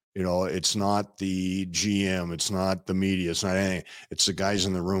 It's not the GM. It's not the media. It's not anything. It's the guys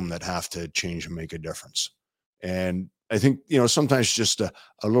in the room that have to change and make a difference. And I think, sometimes just a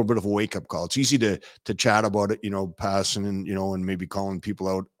little bit of a wake up call. It's easy to chat about it, passing and, and maybe calling people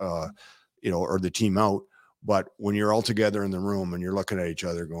out, or the team out. But when you're all together in the room and you're looking at each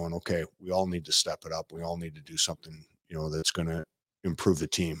other going, okay, we all need to step it up. We all need to do something, that's going to improve the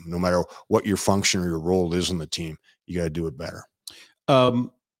team. No matter what your function or your role is in the team, you got to do it better.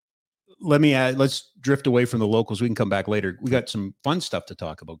 Let's drift away from the locals. We can come back later. We got some fun stuff to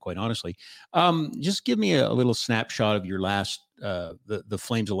talk about, quite honestly. Just give me a little snapshot of your last, the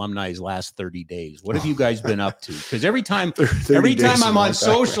Flames alumni's last 30 days. What have you guys been up to? Because every time I'm on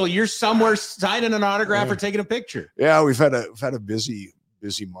social, you're somewhere signing an autograph or taking a picture. Yeah, we've had a busy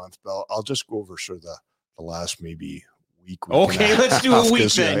busy month, but I'll just go over sort of the last maybe week. Okay, let's do a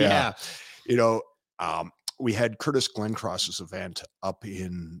week then. Yeah. You know, we had Curtis Glencross's event up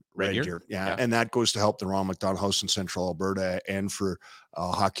in Red Deer. Yeah. And that goes to help the Ronald McDonald House in Central Alberta and for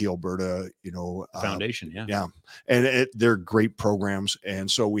Hockey Alberta, Foundation. Yeah. And they're great programs. And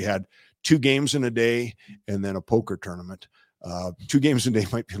so we had 2 games in a day and then a poker tournament. 2 games a day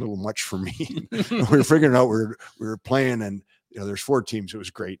might be a little much for me. We were figuring out we were playing, and there's 4 teams. It was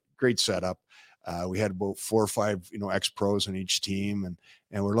great setup. We had about 4 or 5 ex-pros on each team,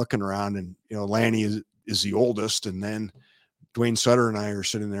 and we're looking around, and Lanny is the oldest, and then Dwayne Sutter and I are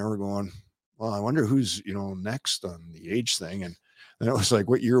sitting there. We're going, well, I wonder who's next on the age thing, and it was like,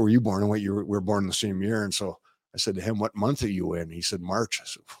 what year were you born? And what year we were born the same year, and so I said to him, what month are you in? He said, March. I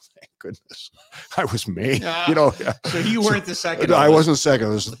said, well, thank goodness. I was May, So you weren't the second. I wasn't second. I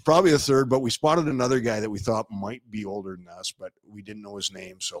was probably the third, but we spotted another guy that we thought might be older than us, but we didn't know his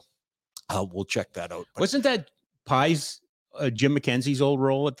name. So we'll check that out. But wasn't that Pie's Jim McKenzie's old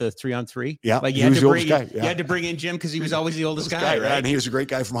role at the 3-on-3? Yeah. Like you had to bring in Jim because he was always the oldest guy, right? And he was a great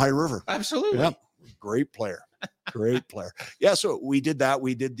guy from High River. Absolutely. Yeah. Great player. Great player. Yeah. So we did that.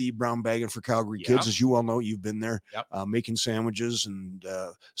 We did the brown bagging for Calgary kids. As you all know, you've been there making sandwiches and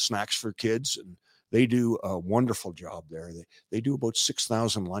snacks for kids. And they do a wonderful job there. They do about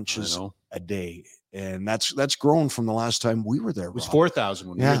 6,000 lunches a day. And that's grown from the last time we were there. It was 4,000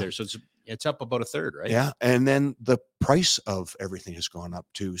 when we were there. So it's up about a third, right? Yeah. And then the price of everything has gone up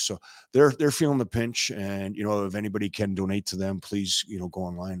too. So they're feeling the pinch. And, if anybody can donate to them, please, go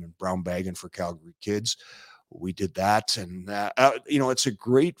online and brown bagging for Calgary kids. We did that. And, it's a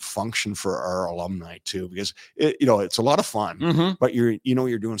great function for our alumni too, because it's a lot of fun, but you're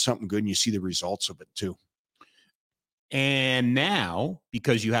doing something good and you see the results of it too. And now,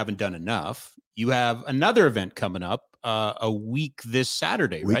 because you haven't done enough, you have another event coming up a week this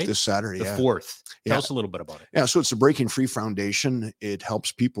Saturday, right? This Saturday, the 4th. Tell us a little bit about it. Yeah, so it's the Breaking Free Foundation. It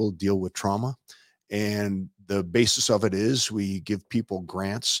helps people deal with trauma. And the basis of it is we give people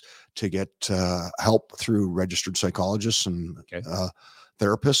grants to get help through registered psychologists and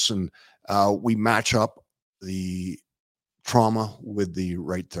therapists. And we match up the trauma with the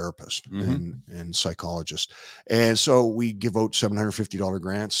right therapist and psychologist. And so we give out $750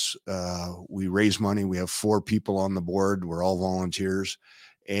 grants. We raise money. We have 4 people on the board. We're all volunteers.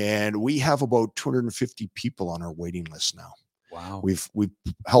 And we have about 250 people on our waiting list now. Wow. We've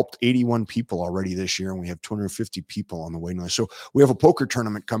helped 81 people already this year, and we have 250 people on the waiting list. So we have a poker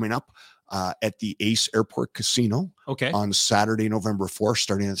tournament coming up at the Ace Airport Casino on Saturday, November 4th,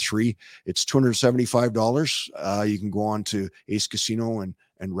 starting at 3. It's $275. You can go on to Ace Casino and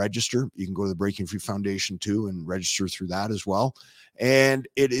register. You can go to the Breaking Free Foundation too and register through that as well. And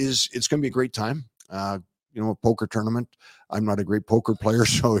it's going to be a great time. A poker tournament. I'm not a great poker player,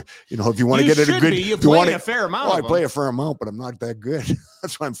 so if you want to get it a good, you play a fair amount. I play a fair amount, but I'm not that good.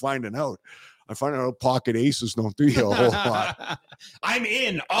 That's what I'm finding out. I find out pocket aces don't do you a whole lot. I'm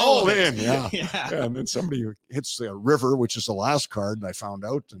in all in. Yeah. And then somebody hits the river, which is the last card, and I found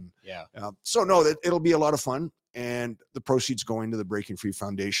out. And so no, it'll be a lot of fun. And the proceeds going to the Breaking Free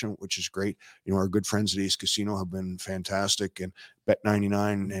Foundation, which is great. Our good friends at Ace Casino have been fantastic, and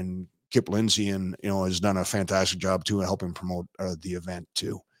Bet99 and Kip Lindsay and has done a fantastic job too in helping promote the event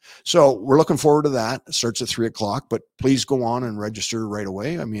too. So we're looking forward to that. It starts at 3:00, but please go on and register right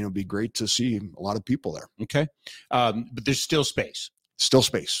away. I mean, it'll be great to see a lot of people there. Okay. But there's still space. Still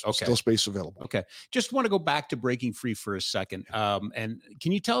space. Okay. Still space available. Okay. Just want to go back to Breaking Free for a second. And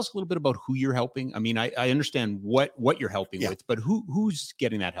can you tell us a little bit about who you're helping? I mean, I understand what you're helping with, but who's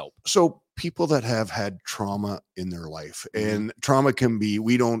getting that help? So people that have had trauma in their life, and trauma can be,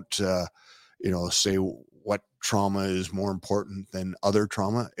 we don't, say what trauma is more important than other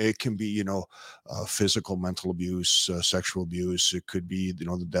trauma. It can be, physical, mental abuse, sexual abuse. It could be,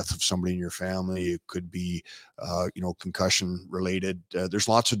 the death of somebody in your family. It could be, concussion related. There's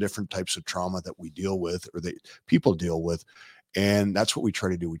lots of different types of trauma that we deal with, or that people deal with. And that's what we try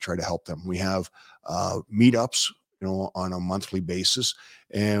to do. We try to help them. We have meetups, on a monthly basis,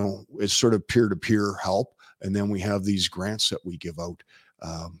 and it's sort of peer-to-peer help. And then we have these grants that we give out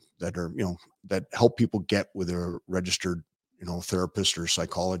that are, that help people get with a registered, therapist or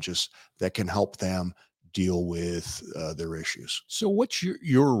psychologist that can help them deal with their issues. So what's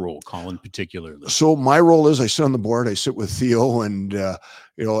your role, Colin, particularly? So my role is I sit on the board. I sit with Theo, and,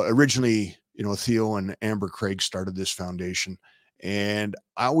 originally, Theo and Amber Craig started this foundation. And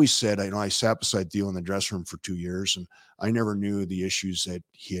I always said, I sat beside Theo in the dressing room for 2 years, and I never knew the issues that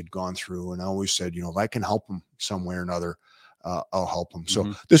he had gone through. And I always said, if I can help him some way or another, I'll help him.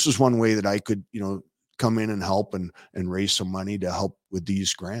 So this is one way that I could, come in and help and raise some money to help with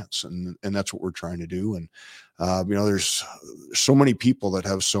these grants. And that's what we're trying to do. And, there's so many people that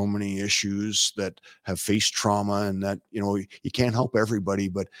have so many issues, that have faced trauma, and that, you can't help everybody,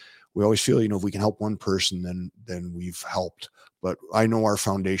 but we always feel, if we can help one person, then we've helped. But I know our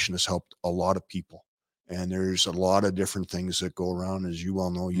foundation has helped a lot of people, and there's a lot of different things that go around, as you well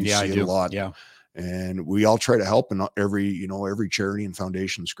know. You see it a lot. Yeah. And we all try to help, and every charity and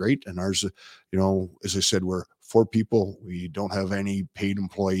foundation is great. And ours, as I said, we're 4 people. We don't have any paid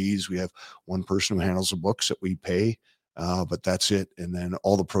employees. We have one person who handles the books that we pay, but that's it. And then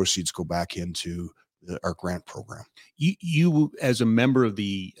all the proceeds go back into our grant program. You as a member of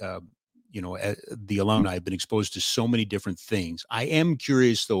the, the alumni, have been exposed to so many different things. I am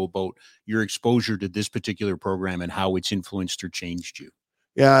curious, though, about your exposure to this particular program and how it's influenced or changed you.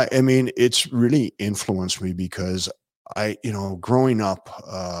 Yeah, I mean, it's really influenced me because growing up.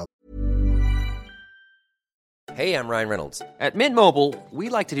 Hey, I'm Ryan Reynolds. At Mint Mobile, we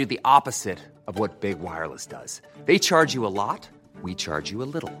like to do the opposite of what Big Wireless does. They charge you a lot, we charge you a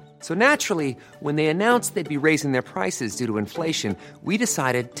little. So naturally, when they announced they'd be raising their prices due to inflation, we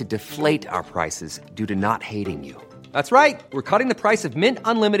decided to deflate our prices due to not hating you. That's right. We're cutting the price of Mint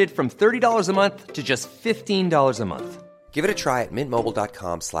Unlimited from $30 a month to just $15 a month. Give it a try at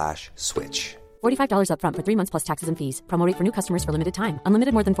mintmobile.com/switch. $45 up front for 3 months plus taxes and fees. Promo rate for new customers for limited time.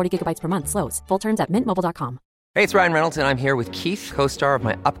 Unlimited more than 40 gigabytes per month. Slows full terms at mintmobile.com. Hey, it's Ryan Reynolds, and I'm here with Keith, co-star of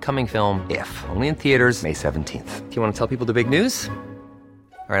my upcoming film, If, only in theaters May 17th. Do you want to tell people the big news?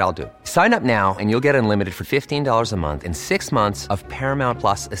 All right, I'll do it. Sign up now and you'll get unlimited for $15 a month and 6 months of Paramount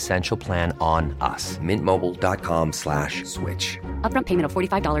Plus Essential Plan on us. mintmobile.com/switch. Upfront payment of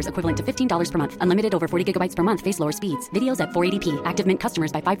 $45 equivalent to $15 per month. Unlimited over 40 gigabytes per month. Face lower speeds. Videos at 480p. Active Mint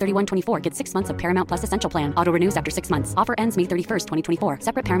customers by 531.24 get 6 months of Paramount Plus Essential Plan. Auto renews after 6 months. Offer ends May 31st, 2024.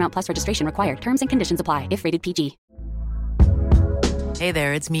 Separate Paramount Plus registration required. Terms and conditions apply if rated PG. Hey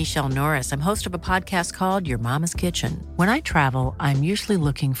there, it's Michelle Norris. I'm host of a podcast called Your Mama's Kitchen. When I travel, I'm usually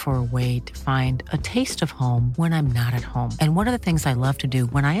looking for a way to find a taste of home when I'm not at home. And one of the things I love to do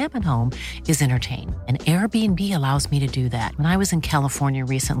when I am at home is entertain. And Airbnb allows me to do that. When I was in California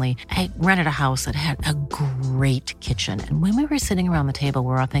recently, I rented a house that had a great kitchen. And when we were sitting around the table,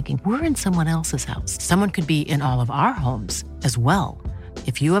 we're all thinking, we're in someone else's house. Someone could be in all of our homes as well.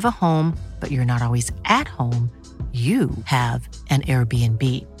 If you have a home, but you're not always at home, you have an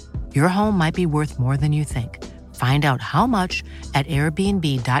Airbnb. Your home might be worth more than you think. Find out how much at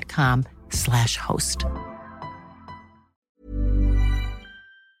airbnb.com/host.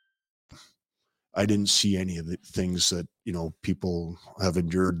 I didn't see any of the things that, people have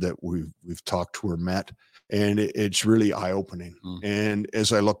endured that we've talked to or met. And it's really eye-opening. And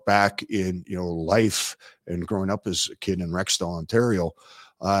as I look back in, life and growing up as a kid in Rexdale, Ontario,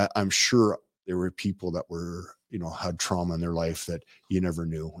 I'm sure there were people that were, had trauma in their life that you never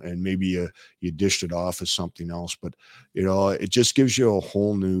knew. And maybe you dished it off as something else, but, it just gives you a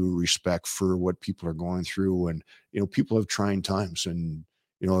whole new respect for what people are going through. And, people have trying times, and,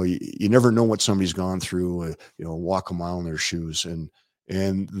 you never know what somebody's gone through, walk a mile in their shoes. And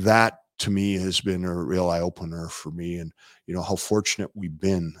that to me has been a real eye opener for me, and, how fortunate we've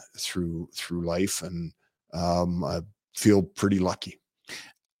been through life. And I feel pretty lucky.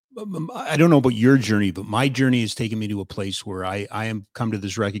 I don't know about your journey, but my journey has taken me to a place where I am come to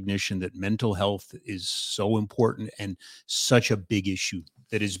this recognition that mental health is so important and such a big issue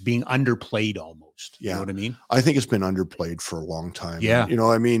that is being underplayed almost. Yeah. You know what I mean? I think it's been underplayed for a long time. Yeah.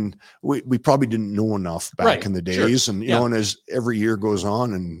 We probably didn't know enough back in the days. Sure. And, and as every year goes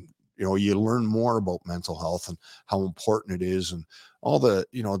on and, you learn more about mental health and how important it is, and all the,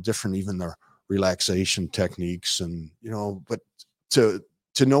 different, even the relaxation techniques, and, but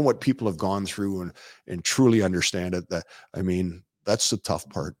to know what people have gone through and truly understand it, that's the tough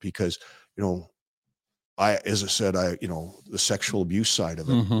part, because, as I said, the sexual abuse side of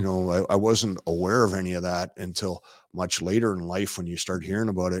it, I wasn't aware of any of that until much later in life, when you start hearing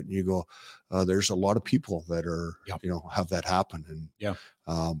about it and you go, there's a lot of people that are, have that happen. And,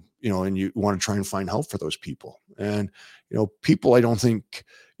 and you want to try and find help for those people. And, people, I don't think,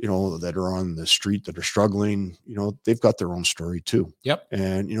 that are on the street that are struggling, they've got their own story too. Yep.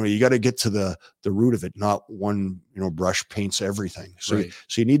 And, you got to get to the root of it. Not one, brush paints everything. So, Right.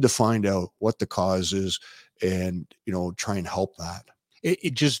 So you need to find out what the cause is and, try and help that.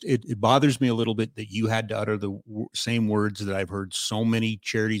 It bothers me a little bit that you had to utter the same words that I've heard so many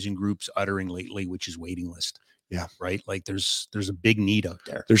charities and groups uttering lately, which is waiting list. Yeah. Right. Like there's a big need out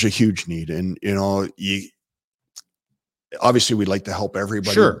there. There's a huge need. And, obviously we'd like to help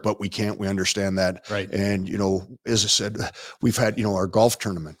everybody, Sure. but we can't. We understand that. Right. And, as I said, we've had, our golf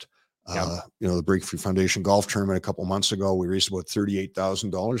tournament. The Breakthrough Foundation golf tournament a couple months ago, we raised about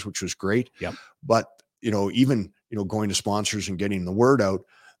 $38,000, which was great. Yep. But, even, going to sponsors and getting the word out,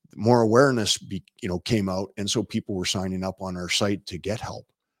 more awareness, came out. And so people were signing up on our site to get help.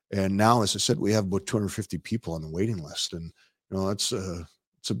 And now, as I said, we have about 250 people on the waiting list. And,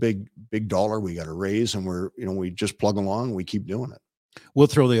 it's a big dollar we got to raise. And we just plug along and we keep doing it. We'll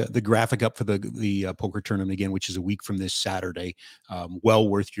throw the graphic up for the poker tournament again, which is a week from this Saturday. Well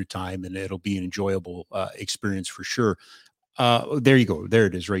worth your time, and it'll be an enjoyable experience for sure. There you go. There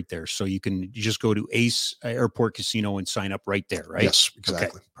it is right there. So you just go to Ace Airport Casino and sign up right there, right? Yes,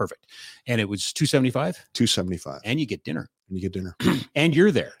 exactly. Okay, perfect. And it was $275? $275. And you get dinner. And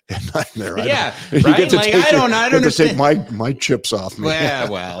you're there. And I'm there. Yeah. You right? get to like, take I don't understand. To take my chips off me.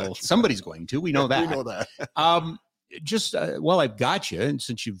 Well, somebody's going to. We know that. We know that. Just while I've got you, and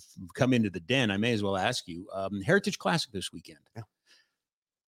since you've come into the den, I may as well ask you, Heritage Classic this weekend. Yeah.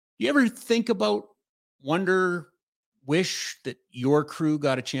 You ever think about, wish that your crew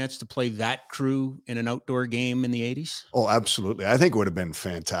got a chance to play that crew in an outdoor game in the 80s? Oh, absolutely. I think it would have been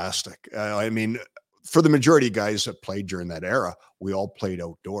fantastic. For the majority of guys that played during that era, we all played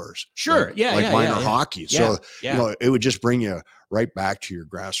outdoors. Sure. Like minor hockey. Yeah, so, it would just bring you right back to your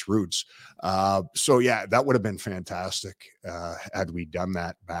grassroots. That would have been fantastic. Had we done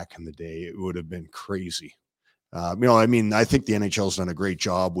that back in the day, it would have been crazy. I think the NHL's done a great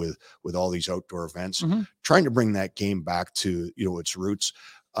job with all these outdoor events, trying to bring that game back to, its roots.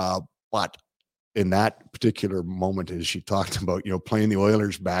 But in that particular moment, as you talked about, playing the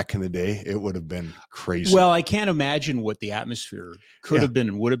Oilers back in the day, it would have been crazy. Well, I can't imagine what the atmosphere could have been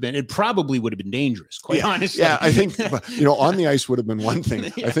and would have been. It probably would have been dangerous, quite honestly. Yeah, I think, on the ice would have been one thing.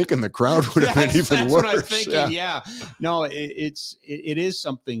 I think in the crowd would have been even worse. That's what I'm thinking, yeah. No, it is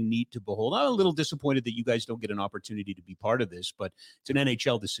something neat to behold. I'm a little disappointed that you guys don't get an opportunity to be part of this, but it's an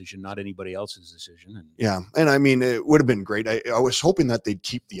NHL decision, not anybody else's decision. And it would have been great. I was hoping that they'd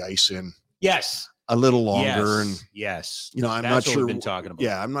keep the ice in. Yes. A little longer. Yes. And, I'm That's not sure. What we've been talking about.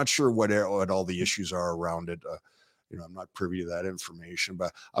 Yeah. I'm not sure what all the issues are around it. I'm not privy to that information,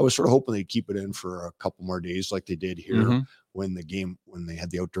 but I was sort of hoping they'd keep it in for a couple more days like they did here when they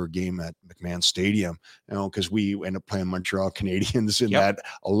had the outdoor game at McMahon Stadium, because we ended up playing Montreal Canadiens in that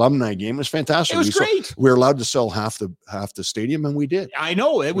alumni game. It was fantastic. It was great. We were allowed to sell half the stadium, and we did. I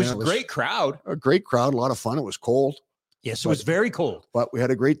know. It was a great crowd. A great crowd. A lot of fun. It was cold. Yes, it was very cold. But we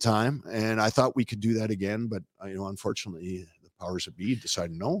had a great time, and I thought we could do that again. But, unfortunately, the powers that be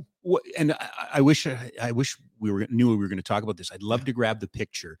decided no. And I wish we knew we were going to talk about this. I'd love to grab the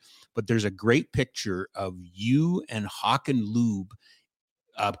picture, but there's a great picture of you and Hawk and Lube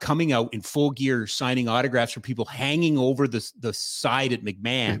coming out in full gear, signing autographs for people, hanging over the side at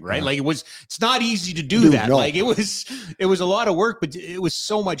McMahon, right? Like it's not easy to do that. No. Like it was a lot of work, but it was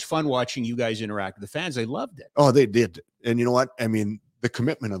so much fun watching you guys interact with the fans. I loved it. Oh, they did. And you know what? The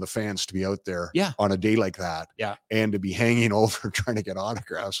commitment of the fans to be out there on a day like that and to be hanging over trying to get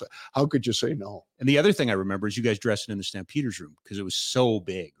autographs. How could you say no? And the other thing I remember is you guys dressing in the Stampeders room because it was so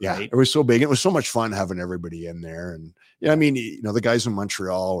big. Yeah, right? It was so big. It was so much fun having everybody in there. And the guys in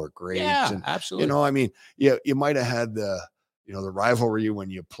Montreal were great. Yeah, and, absolutely. You might have had the rivalry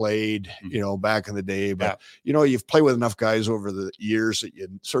when you played, back in the day, but you've played with enough guys over the years that you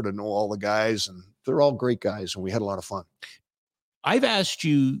sort of know all the guys, and they're all great guys, and we had a lot of fun. I've asked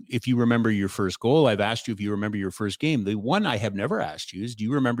you if you remember your first goal. I've asked you if you remember your first game. The one I have never asked you is, do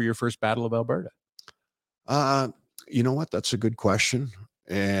you remember your first Battle of Alberta? You know what? That's a good question.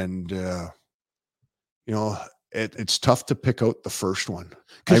 And, it's tough to pick out the first one.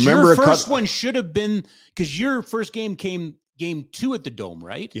 I remember your first one should have been, because your first game came game 2 at the Dome,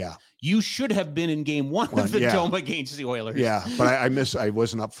 right? Yeah. You should have been in game 1 of the Dome against the Oilers. Yeah, but I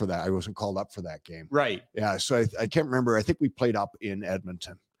wasn't up for that. I wasn't called up for that game. Right. Yeah, so I can't remember. I think we played up in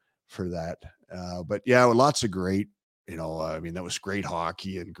Edmonton for that. But yeah, lots of great, that was great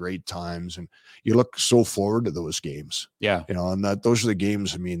hockey and great times. And you look so forward to those games. Yeah. And those are the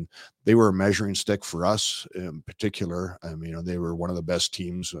games, they were a measuring stick for us in particular. They were one of the best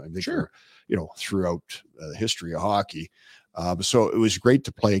teams, I think, throughout the history of hockey. So it was great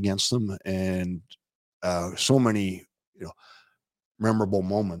to play against them, and so many, memorable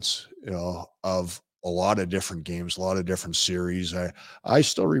moments, of a lot of different games, a lot of different series. I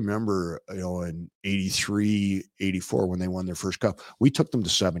still remember, in 83, 84, when they won their first cup, we took them to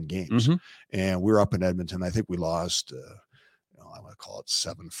 7 games, and we were up in Edmonton. I think we lost, I want to call it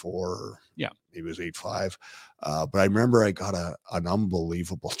 7-4, or maybe it was 8-5. But I remember I got an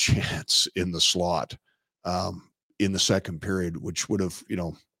unbelievable chance in the slot, in the second period, which would have,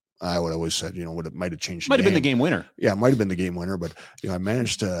 I would always said, it might have changed. Might have been the game winner. Yeah, it might have been the game winner, but I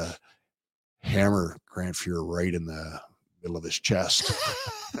managed to hammer Grant Fuhr right in the middle of his chest.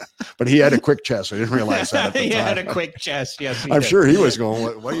 But he had a quick chest. I didn't realize that at the time. He had a quick chest. Yes, I'm sure he was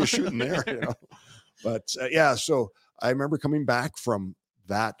going, what are you shooting there? But so I remember coming back from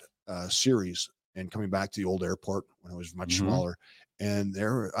that series and coming back to the old airport when I was much smaller. And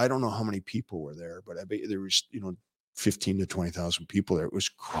I don't know how many people were there, but I bet there was, 15 to 20,000 people there. It was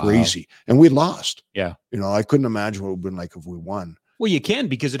crazy. Wow. And we lost. Yeah. I couldn't imagine what it would have been like if we won. Well, you can,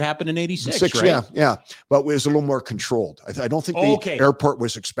 because it happened in 86, right? Yeah. But it was a little more controlled. I don't think the airport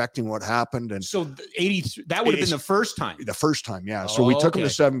was expecting what happened. And so 80, that would have been the first time. The first time, yeah. So we took them to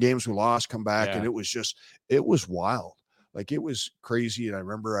 7 games. We lost, come back, and it was wild. Like, it was crazy. And I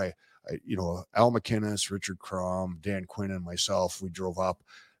remember I Al McInnes, Richard Crom, Dan Quinn, and myself, we drove up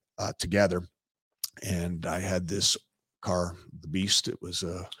together. And I had this car, the Beast. It was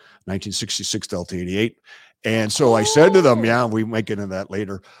a 1966 Delta 88. And so I said to them, we might get into that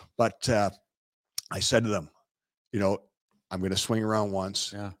later, but I said to them, I'm going to swing around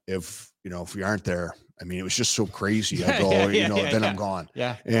once. Yeah. If we aren't there, I mean, it was just so crazy. I go, then I'm gone.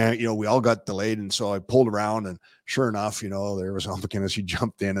 Yeah. And, we all got delayed. And so I pulled around, and sure enough, there was Al McInnes. He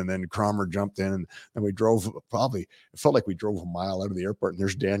jumped in, and then Cromer jumped in, and we drove it felt like we drove a mile out of the airport, and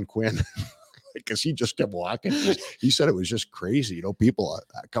there's Dan Quinn. Because he just kept walking. He said it was just crazy. People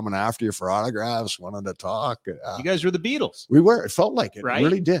coming after you for autographs, wanting to talk. You guys were the Beatles. We were. It felt like it. Right? It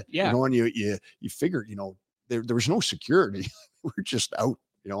really did. Yeah. And you figured, there was no security. We're just out,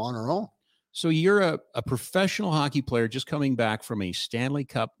 on our own. So you're a professional hockey player just coming back from a Stanley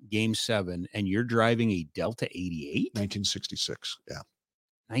Cup Game 7, and you're driving a Delta 88? 1966. Yeah.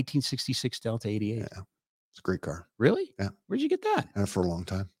 1966 Delta 88. Yeah. It's a great car. Really? Yeah. Where'd you get that? I had it for a long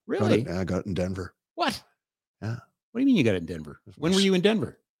time. Really? I got it in Denver. What? Yeah. What do you mean you got it in Denver? When were you in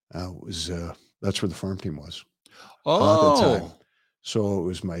Denver? That's where the farm team was. Oh. At the time. So it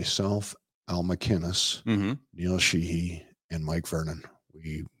was myself, Al McInnes, Neil Sheehy, and Mike Vernon.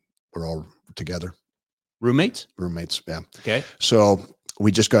 We were all together. Roommates, yeah. Okay. So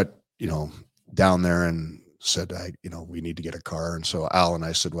we just got, down there and said, we need to get a car. And so Al and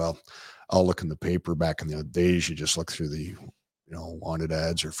I said, well, I'll look in the paper. Back in the days, you just look through the, wanted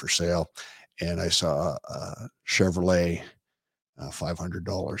ads or for sale. And I saw a Chevrolet,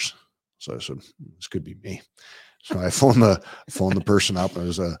 $500. So I said, this could be me. So I phoned the person up. It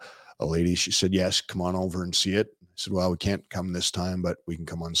was a lady. She said, yes, come on over and see it. I said, well, we can't come this time, but we can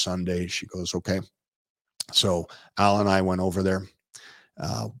come on Sunday. She goes, okay. So Al and I went over there,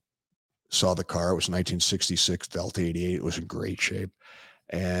 saw the car. It was 1966 Delta 88. It was in great shape.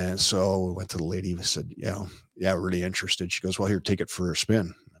 And so we went to the lady and said, yeah, really interested. She goes, well, here, take it for a spin.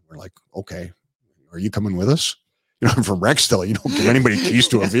 And we're like, okay, are you coming with us? I'm from Rexdale. You don't give anybody keys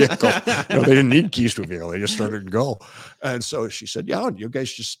to a vehicle. They didn't need keys to a vehicle. They just started to go. And so she said, yeah, you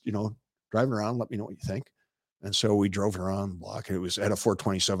guys just, drive around. Let me know what you think. And so we drove around the block. It had a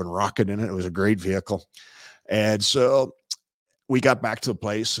 427 Rocket in it. It was a great vehicle. And so we got back to the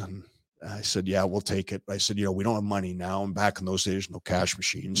place, and I said, yeah, we'll take it. I said, we don't have money now. And back in those days, no cash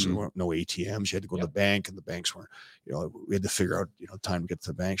machines, there weren't no ATMs. You had to go to the bank, and the banks weren't, we had to figure out, time to get to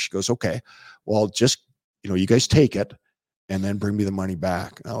the bank. She goes, okay, well, just, you guys take it and then bring me the money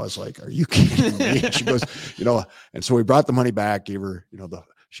back. And I was like, are you kidding me? And she goes, and so we brought the money back, gave her,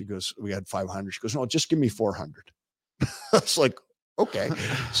 she goes, we had 500. She goes, no, just give me 400. I was like, okay.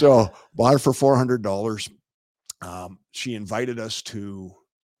 So bought it for $400. She invited us to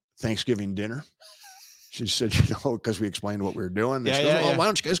Thanksgiving dinner. She said, because we explained what we were doing. She goes, why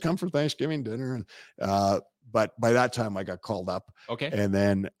don't you guys come for Thanksgiving dinner? And but by that time I got called up. Okay. And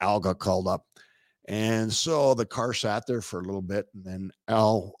then Al got called up. And so the car sat there for a little bit. And then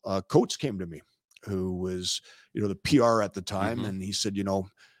Al Coates came to me, who was, the PR at the time. And he said,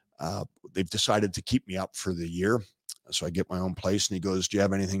 they've decided to keep me up for the year. So I get my own place. And he goes, do you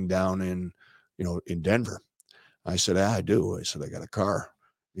have anything down in Denver? I said, I do. I said, I got a car.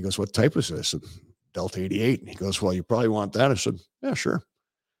 He goes, what type is it? I said, Delta 88. And he goes, well, you probably want that. I said, yeah, sure.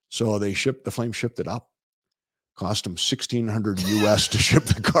 So the Flame shipped it up. Cost them $1,600 US to ship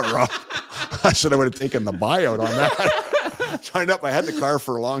the car up. I said I would have taken the buyout on that. Signed up. I had the car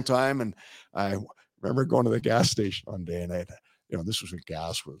for a long time. And I remember going to the gas station one day, and I had, this was when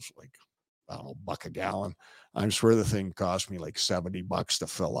gas was like, I don't know, $1 a gallon. I swear the thing cost me like $70 to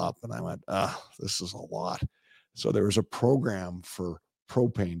fill up. And I went, this is a lot. So there was a program for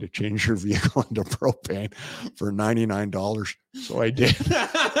propane to change your vehicle into propane for $99. So I did.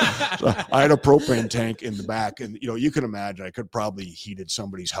 So I had a propane tank in the back, and you can imagine I could probably heated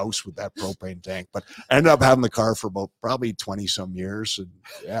somebody's house with that propane tank, but I ended up having the car for about probably 20 some years. And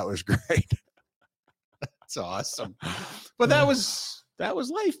yeah, it was great. That's awesome. But that was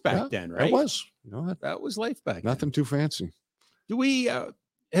life back then, right? It was. That was life back Nothing then. too fancy. Do we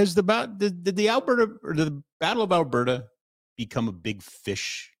did the Alberta or the Battle of Alberta become a big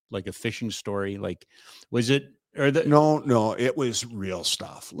fish, like a fishing story? Like, was it no, it was real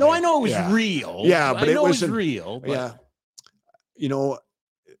stuff. No, I know it was real. Yeah, but it was real. But, yeah.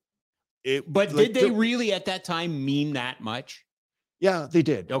 But did they really at that time mean that much? Yeah, they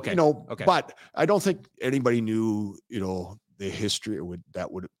did. Okay. Okay. But I don't think anybody knew, the history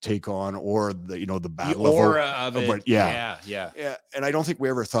that would take on, or the battle of it. But yeah. And I don't think we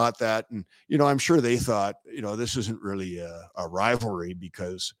ever thought that. And, I'm sure they thought, this isn't really a rivalry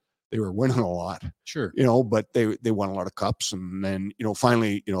because they were winning a lot. Sure. But they won a lot of cups. And then,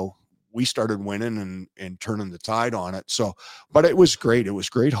 finally, we started winning and turning the tide on it. So, but it was great. It was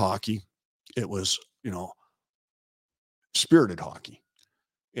great hockey. It was, spirited hockey.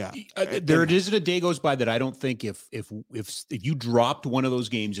 Yeah. There isn't a day goes by that I don't think if you dropped one of those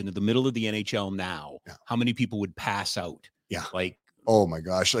games into the middle of the NHL now, how many people would pass out? Yeah. Like, oh my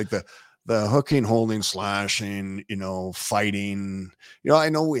gosh, like the hooking, holding, slashing, fighting.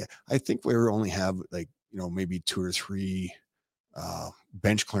 I think we only have maybe 2 or 3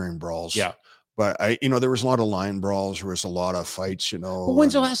 bench clearing brawls. Yeah. But there was a lot of line brawls. There was a lot of fights, But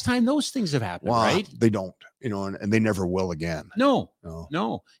when's the last time those things have happened, right? They don't, and they never will again. No.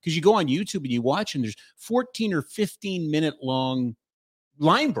 Because you go on YouTube and you watch, and there's 14 or 15 minute long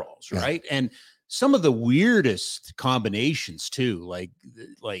line brawls, right? And some of the weirdest combinations too, like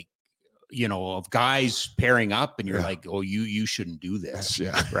of guys pairing up, and you're like, oh, you shouldn't do this.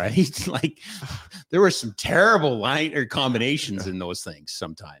 Yeah. Right. Like there were some terrible line or combinations in those things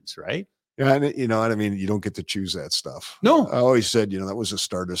sometimes, right? Yeah, and you know what I mean? You don't get to choose that stuff. No. I always said, that was the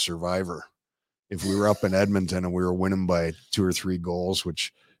start of Survivor. If we were up in Edmonton and we were winning by 2 or 3 goals,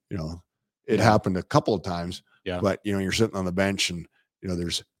 which, it happened a couple of times. Yeah. But, you're sitting on the bench and,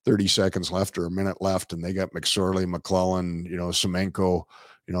 there's 30 seconds left or a minute left, and they got McSorley, McClellan, Semenko,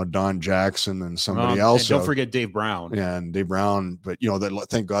 Don Jackson and somebody else. And don't forget Dave Brown. Yeah, and Dave Brown. But,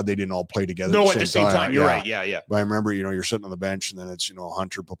 thank God they didn't all play together. No, at the same time. You're right. Yeah. But I remember, you're sitting on the bench, and then it's,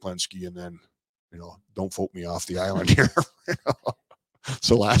 Hunter Poplinski, and then, don't vote me off the island here. It's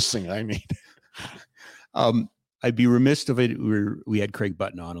the last thing I need. I'd be remiss if we had Craig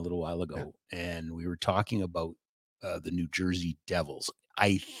Button on a little while ago, and we were talking about the New Jersey Devils.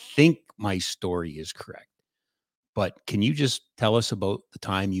 I think my story is correct, but can you just tell us about the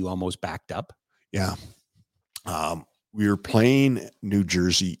time you almost backed up? Yeah. We were playing New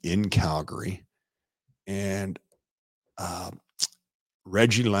Jersey in Calgary, and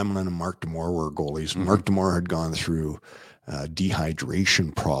Reggie Lemelin and Mark Demore were goalies. Mm-hmm. Mark Demore had gone through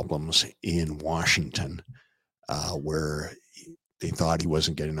dehydration problems in Washington, where they thought he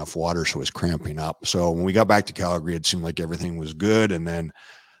wasn't getting enough water, so he was cramping up. So when we got back to Calgary, it seemed like everything was good. And then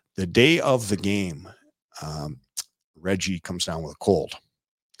the day of the game, Reggie comes down with a cold,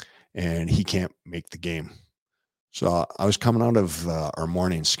 and he can't make the game. So I was coming out of our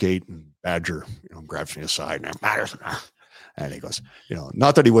morning skate, and Badger, grabs me aside, and Patterson, and he goes,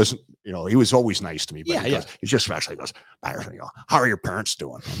 not that he wasn't, he was always nice to me, but he's just special. He goes, Patterson, how are your parents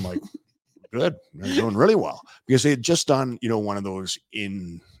doing? I'm like, good, they're doing really well, because they had just done, one of those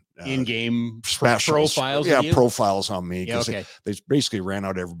in-game profiles. Yeah, profiles on me. Yeah, okay. They basically ran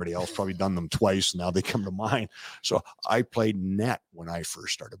out everybody else, probably done them twice. Now they come to mine. So I played net when I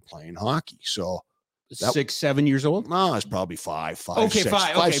first started playing hockey. So 6, 7 years old? No, I was probably five, okay, 6.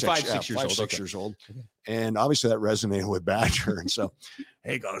 Five, okay, 5, 6 years old. 6 years old. And obviously that resonated with Badger. And so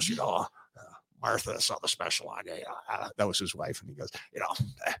he goes, Martha saw the special on you. That was his wife. And he goes,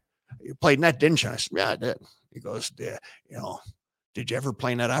 you played net, didn't you? I said, yeah, I did. He goes, did you ever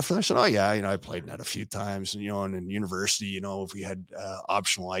play net after that? I said, oh yeah, I played net a few times. And, and in university, if we had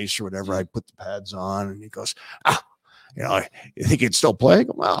optional ice or whatever, I'd put the pads on. And he goes, you think you'd still play? I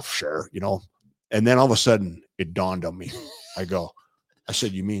go, well, sure, And then all of a sudden it dawned on me. I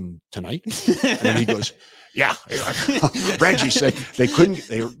said, you mean tonight? And he goes, yeah. Reggie said they couldn't,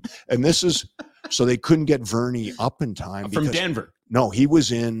 so they couldn't get Verney up in time. From Denver. No, he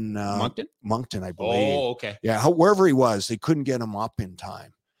was in Moncton, I believe. Oh, okay. Yeah, wherever he was, they couldn't get him up in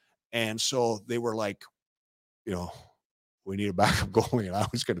time. And so they were like, we need a backup goalie, and I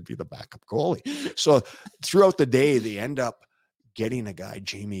was going to be the backup goalie. So throughout the day, they end up getting a guy,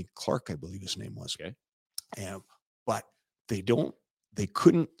 Jamie Clark, I believe his name was. Okay. But they don't they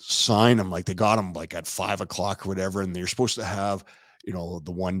couldn't sign them. Like they got them like at 5 o'clock or whatever. And they're supposed to have, the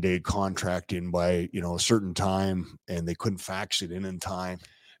 1-day contract in by, a certain time, and they couldn't fax it in time.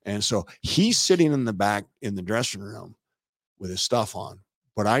 And so he's sitting in the back in the dressing room with his stuff on.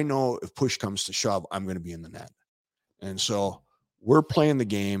 But I know if push comes to shove, I'm going to be in the net. And so we're playing the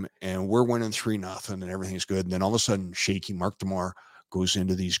game and we're winning 3-0 and everything's good. And then all of a sudden, shaky Mark DeMar goes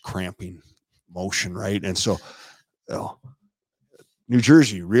into these cramping motion, right? And so New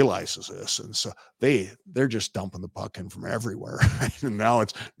Jersey realizes this, and so they're just dumping the puck in from everywhere. Right? And now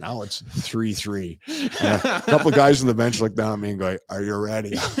it's 3-3. A couple of guys on the bench look down at me and go, "Are you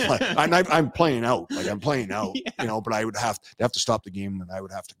ready?" I'm playing out, but I would have to stop the game, and I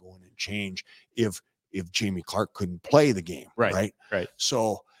would have to go in and change if Jamie Clark couldn't play the game. Right.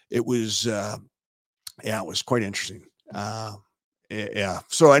 So it was, it was quite interesting.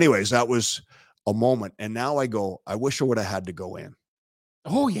 So anyways, that was a moment. And now I wish I would have had to go in.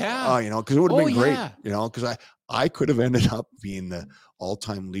 Oh yeah. Because it would have been great, because I could have ended up being the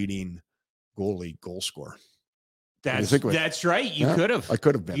all-time leading goal scorer. That's right. You could have. I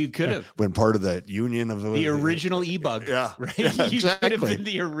could have been. You could have been part of the union of the original E-Bug. Yeah. Right. Yeah, You exactly. could have been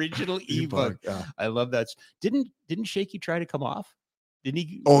the original E-Bug. Yeah. I love that. Didn't Shaky try to come off? Didn't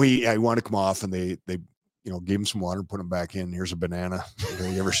he? Oh, he wanted to come off, and they gave him some water, put him back in. Here's a banana.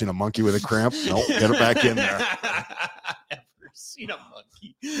 You ever seen a monkey with a cramp? Nope. Get it back in there. Seen a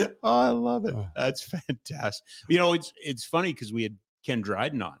monkey. Oh, I love it. That's fantastic. It's funny because we had Ken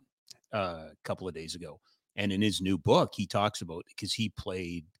Dryden on a couple of days ago, and in his new book, he talks about, because he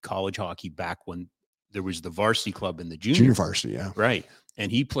played college hockey back when there was the varsity club and the junior varsity, yeah, right.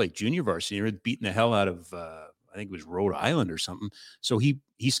 And he played junior varsity. He was beating the hell out of I think it was Rhode Island or something. So he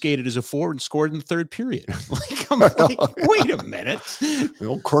skated as a forward and scored in the third period. I'm like, wait a minute. The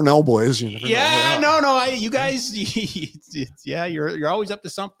old Cornell boys. No. You guys, you're always up to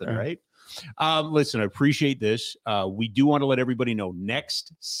something, right? Listen, I appreciate this. We do want to let everybody know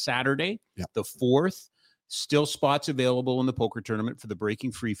next Saturday, the 4th, still spots available in the poker tournament for the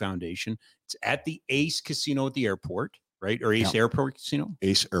Breaking Free Foundation. It's at the Ace Casino at the airport. Right? Or Ace Airport Casino?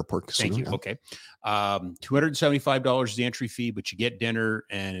 Ace Airport Casino. Thank you. Okay. $275 is the entry fee, but you get dinner,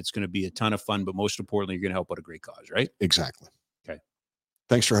 and it's going to be a ton of fun. But most importantly, you're going to help out a great cause, right? Exactly. Okay.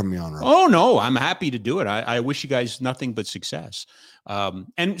 Thanks for having me on, Rob. Oh, no, I'm happy to do it. I wish you guys nothing but success.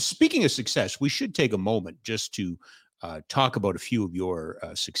 And speaking of success, we should take a moment just to talk about a few of your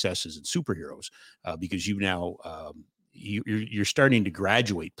successes in superheroes, because you now you're starting to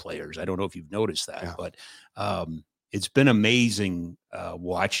graduate players. I don't know if you've noticed that, but it's been amazing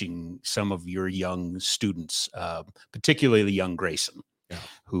watching some of your young students, particularly young Grayson,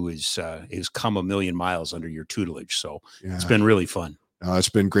 who is come a million miles under your tutelage. So it's been really fun. It's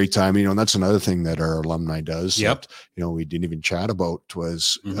been a great time. And that's another thing that our alumni does. Yep. That, we didn't even chat about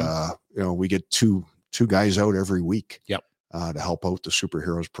was, we get two guys out every week. Yep. To help out the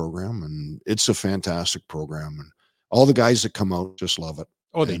superheroes program. And it's a fantastic program. And all the guys that come out just love it.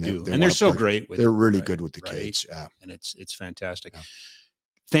 Oh, they do. And they're so great. They're really good with the kids. Yeah. And it's fantastic. Yeah.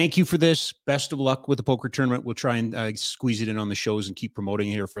 Thank you for this. Best of luck with the poker tournament. We'll try and squeeze it in on the shows and keep promoting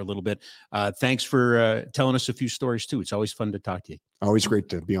it here for a little bit. Thanks for telling us a few stories too. It's always fun to talk to you. Always great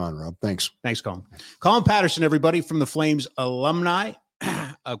to be on, Rob. Thanks. Thanks, Colin. Colin Patterson, everybody, from the Flames alumni.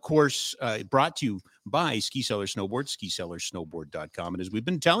 Of course, brought to you by Ski Cellar Snowboard, skicellarsnowboard.com. And as we've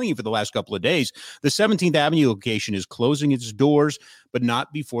been telling you for the last couple of days, the 17th Avenue location is closing its doors, but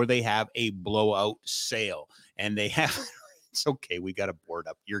not before they have a blowout sale. And they have... It's okay. We got a board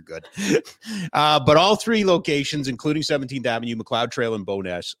up. You're good. But all three locations, including 17th Avenue, McLeod Trail, and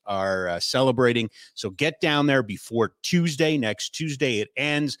Bowness, are celebrating. So get down there before Tuesday. Next Tuesday, it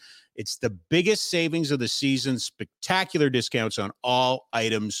ends. It's the biggest savings of the season. Spectacular discounts on all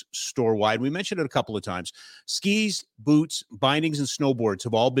items store-wide. We mentioned it a couple of times. Skis, boots, bindings, and snowboards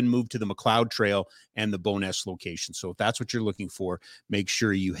have all been moved to the McLeod Trail and the Bowness location. So if that's what you're looking for, make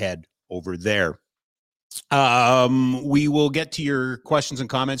sure you head over there. We will get to your questions and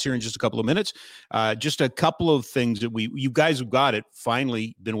comments here in just a couple of minutes. Just a couple of things that you guys have got it.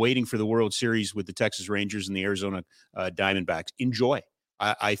 Finally, been waiting for the World Series with the Texas Rangers and the Arizona Diamondbacks. Enjoy.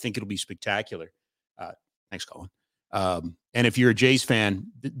 I think it'll be spectacular. Thanks, Colin. And if you're a Jays fan,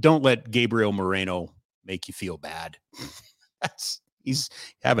 don't let Gabriel Moreno make you feel bad. He's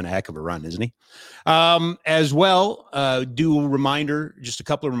having a heck of a run, isn't he? As well, just a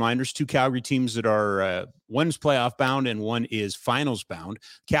couple of reminders, 2 Calgary teams that are, one's playoff bound and one is finals bound.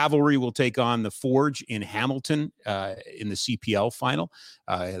 Cavalry will take on the Forge in Hamilton in the CPL final.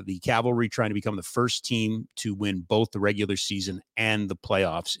 The Cavalry trying to become the first team to win both the regular season and the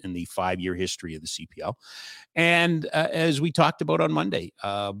playoffs in the 5-year history of the CPL. And as we talked about on Monday,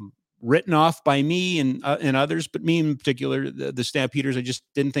 written off by me and others, but me in particular, the Stampeders, I just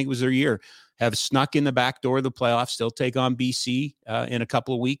didn't think it was their year, have snuck in the back door of the playoffs, still take on BC in a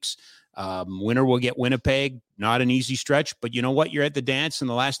couple of weeks. Winner will get Winnipeg. Not an easy stretch, but you know what? You're at the dance, and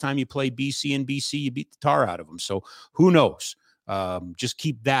the last time you played BC in BC, you beat the tar out of them. So who knows? Just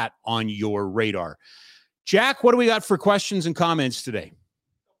keep that on your radar. Jack, what do we got for questions and comments today?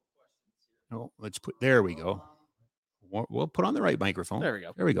 Oh, there we go. We'll put on the right microphone. There we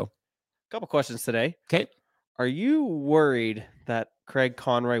go. There we go. Couple questions today. Okay. Are you worried that Craig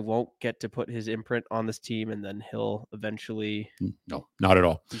Conroy won't get to put his imprint on this team and then he'll eventually... No, not at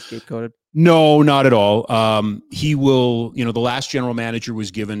all. Be scapegoated? No, not at all. He will, the last general manager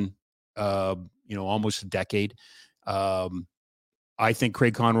was given, almost a decade. I think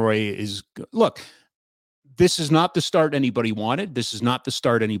Craig Conroy look, this is not the start anybody wanted. This is not the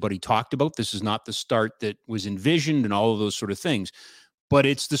start anybody talked about. This is not the start that was envisioned and all of those sort of things. But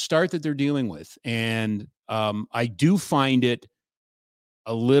it's the start that they're dealing with. And I do find it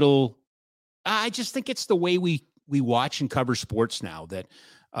a little, I just think it's the way we watch and cover sports now that,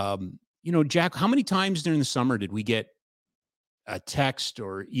 Jack, how many times during the summer did we get a text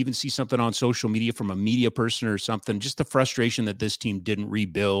or even see something on social media from a media person or something, just the frustration that this team didn't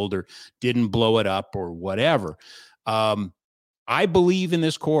rebuild or didn't blow it up or whatever. I believe in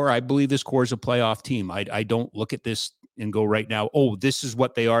this core. I believe this core is a playoff team. I don't look at this and go right now, oh, this is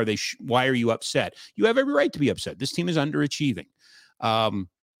what they are. Why are you upset? You have every right to be upset. This team is underachieving.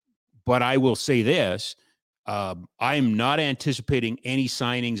 But I will say this, I am not anticipating any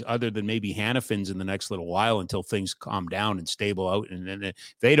signings other than maybe Hannafin's in the next little while until things calm down and stable out. And then if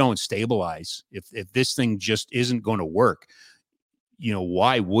they don't stabilize, if this thing just isn't going to work,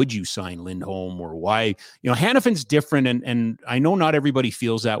 why would you sign Lindholm or why, Hannafin's different. And I know not everybody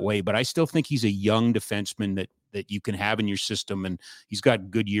feels that way, but I still think he's a young defenseman that you can have in your system. And he's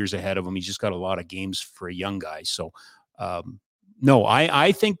got good years ahead of him. He's just got a lot of games for a young guy. So, no,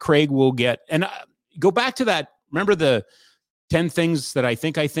 I think Craig will get, and go back to that. Remember the 10 things that I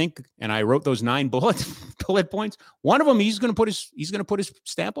think, and I wrote those 9 bullet points. One of them, he's going to put his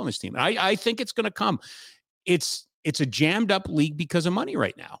stamp on this team. I think it's going to come. It's a jammed up league because of money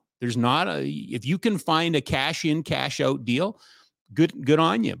right now. There's not if you can find a cash in, cash out deal, good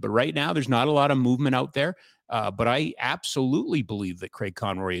on you. But right now there's not a lot of movement out there. But I absolutely believe that Craig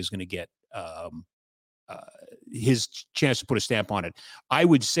Conroy is going to get his chance to put a stamp on it. I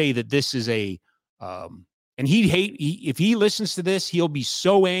would say that this is and if he listens to this, he'll be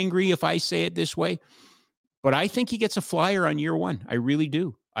so angry if I say it this way, but I think he gets a flyer on year one. I really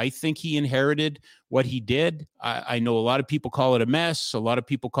do. I think he inherited what he did. I know a lot of people call it a mess. A lot of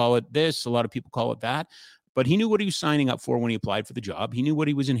people call it this. A lot of people call it that, but he knew what he was signing up for when he applied for the job. He knew what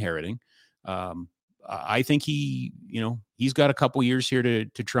he was inheriting. I think he's got a couple years here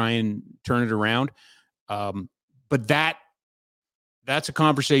to try and turn it around. But that's a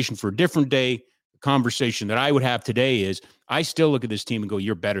conversation for a different day. The conversation that I would have today is I still look at this team and go,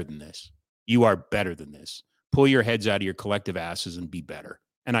 you're better than this. You are better than this. Pull your heads out of your collective asses and be better.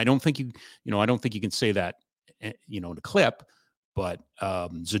 And I don't think you can say that, in a clip, but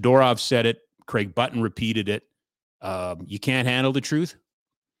Zadorov said it. Craig Button repeated it. You can't handle the truth.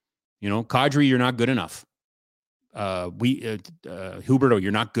 Kadri, you're not good enough. Huberto,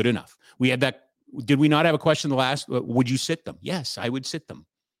 you're not good enough. We had that. Did we not have a question the last? Would you sit them? Yes, I would sit them.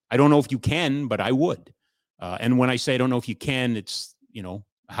 I don't know if you can, but I would. And when I say I don't know if you can, it's,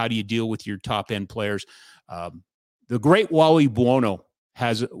 how do you deal with your top end players? The great Wally Buono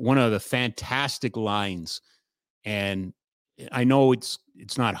has one of the fantastic lines, and I know it's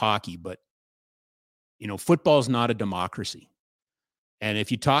not hockey, but football is not a democracy. And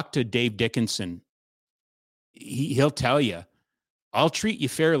if you talk to Dave Dickinson, he'll tell you, I'll treat you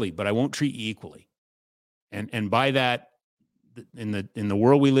fairly, but I won't treat you equally. And by that, in the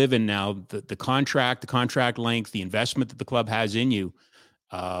world we live in now, the contract length, the investment that the club has in you,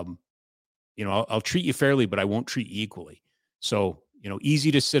 I'll treat you fairly, but I won't treat you equally. So,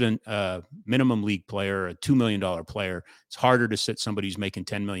 easy to sit a minimum league player, a $2 million player. It's harder to sit somebody who's making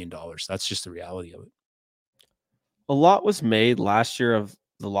 $10 million. That's just the reality of it. A lot was made last year of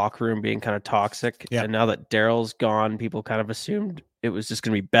the locker room being kind of toxic. Yeah. And now that Daryl's gone, people kind of assumed it was just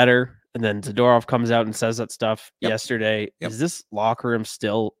going to be better. and then Zadorov comes out and says that stuff yesterday. Yep. Is this locker room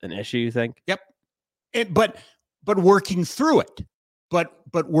still an issue, you think? Yep. But working through it.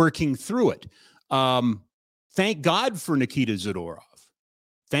 But working through it. Thank God for Nikita Zadorov.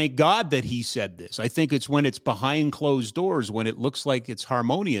 Thank God that he said this. I think it's when it's behind closed doors, when it looks like it's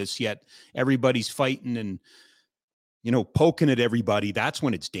harmonious, yet everybody's fighting and, poking at everybody. That's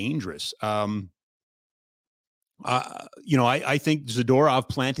when it's dangerous. I think Zadorov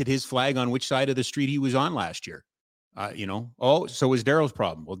planted his flag on which side of the street he was on last year. So was Daryl's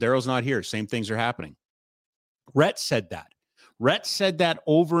problem. Well, Daryl's not here. Same things are happening. Rhett said that. Rhett said that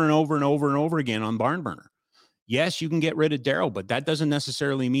over and over and over and over again on Barn Burner. Yes, you can get rid of Daryl, but that doesn't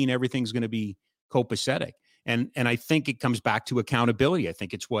necessarily mean everything's going to be copacetic. And I think it comes back to accountability. I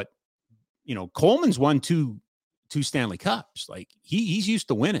think it's what, Coleman's won two Stanley Cups. Like he's used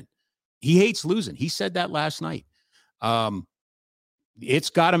to winning. He hates losing. He said that last night. It's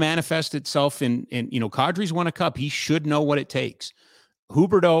got to manifest itself in Kadri's won a cup. He should know what it takes.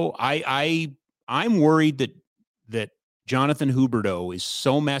 Huberdeau, I'm worried that Jonathan Huberdeau is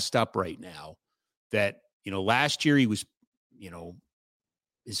so messed up right now that, last year he was,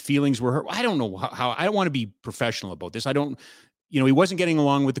 his feelings were hurt. I don't know how I don't want to be professional about this. I don't, he wasn't getting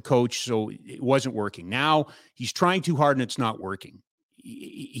along with the coach, so it wasn't working. Now he's trying too hard and it's not working.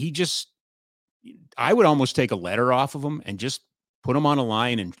 I would almost take a letter off of him and just put him on a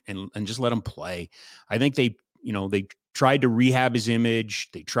line and just let him play. I think they tried to rehab his image.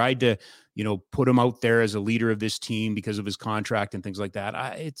 They tried to, put him out there as a leader of this team because of his contract and things like that.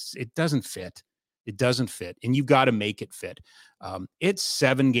 It doesn't fit. It doesn't fit, and you've got to make it fit. It's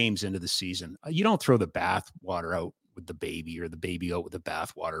 7 games into the season. You don't throw the bath water out with the baby or the baby out with the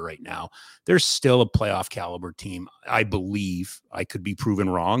bath water right now. There's still a playoff caliber team. I believe. I could be proven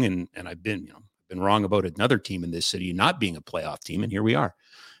wrong, and I've been wrong about another team in this city not being a playoff team, and here we are.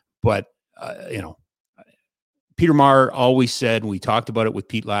 But Peter Maher always said, and we talked about it with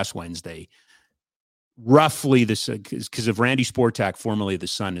Pete last Wednesday, roughly this, because if Randy Sportak, formerly of the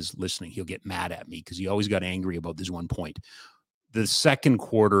Sun, is listening, he'll get mad at me because he always got angry about this one point. The second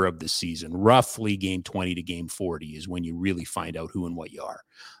quarter of the season, roughly game 20 to game 40, is when you really find out who and what you are.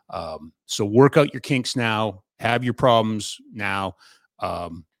 So work out your kinks now, have your problems now.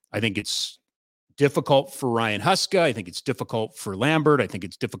 I think it's difficult for Ryan Huska. I think it's difficult for Lambert. I think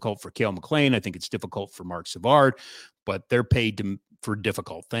it's difficult for Cale McLean. I think it's difficult for Mark Savard, but they're paid for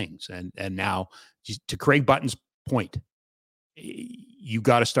difficult things. And now, to Craig Button's point, you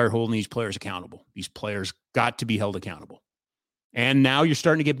got to start holding these players accountable. These players got to be held accountable. And now you're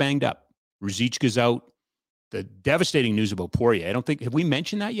starting to get banged up. Ruzicka's out. The devastating news about Poirier. I don't think, have we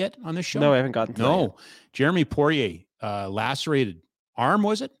mentioned that yet on this show? No, I haven't gotten to that yet. Jeremy Poirier, lacerated arm,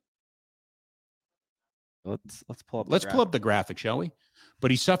 was it? Let's pull up. Let's pull up the graphic, shall we?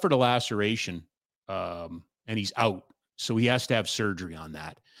 But he suffered a laceration, and he's out, so he has to have surgery on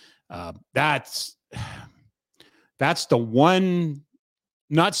that. That's the one.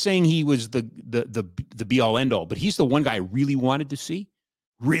 Not saying he was the be all end all, but he's the one guy I really wanted to see.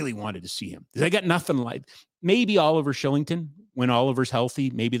 Really wanted to see him. They got nothing like maybe Oliver Shillington when Oliver's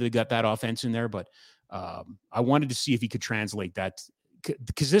healthy. Maybe they got that offense in there, but I wanted to see if he could translate that,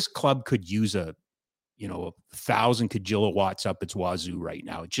 because this club could use a 1,000 kilowatts up its wazoo right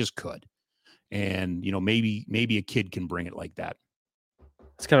now. It just could. And, maybe a kid can bring it like that.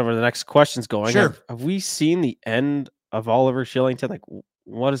 That's kind of where the next question's going. Sure. Have we seen the end of Oliver Shillington? Like,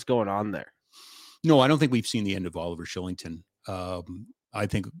 what is going on there? No, I don't think we've seen the end of Oliver Shillington. I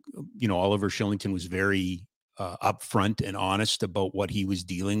think, Oliver Shillington was very upfront and honest about what he was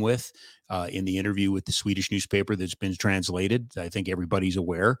dealing with in the interview with the Swedish newspaper that's been translated. I think everybody's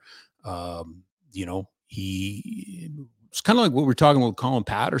aware. It's kind of like what we're talking about with Colin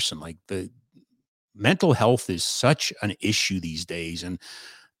Patterson. Like, the mental health is such an issue these days. And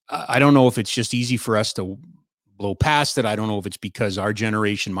I don't know if it's just easy for us to blow past it. I don't know if it's because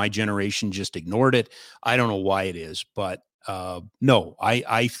my generation just ignored it. I don't know why it is, but no,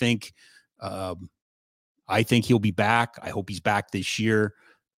 I think he'll be back. I hope he's back this year.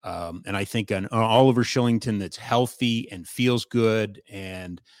 And I think an Oliver Shillington that's healthy and feels good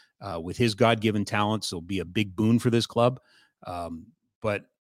and with his God-given talents, will be a big boon for this club. But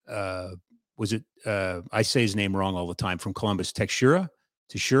was it, I say his name wrong all the time, from Columbus, Teixeira?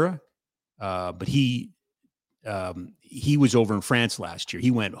 But he was over in France last year.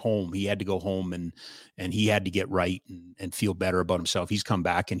 He went home. He had to go home and he had to get right and feel better about himself. He's come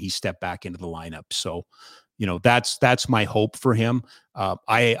back and he stepped back into the lineup. So, that's my hope for him.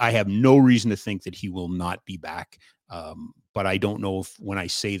 I have no reason to think that he will not be back. But I don't know if, when I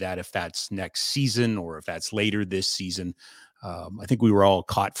say that, if that's next season or if that's later this season. I think we were all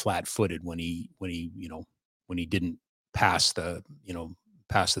caught flat-footed when he didn't pass the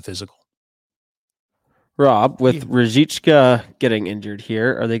physical. Rob, with Ruzicka getting injured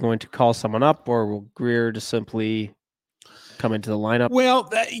here, are they going to call someone up, or will Greer just simply come into the lineup? Well,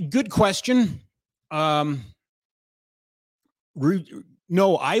 good question. No,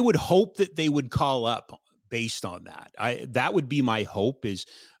 I would hope that they would call up based on that. That would be my hope is,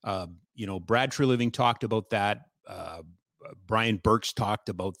 Brad Treliving talked about that. Brian Burke's talked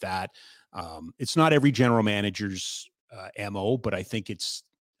about that. It's not every general manager's MO, but I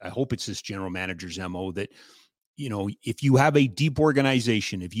hope it's this general manager's MO that, if you have a deep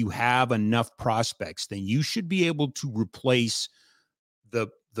organization, if you have enough prospects, then you should be able to replace the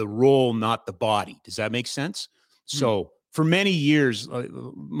role, not the body. Does that make sense? So for many years,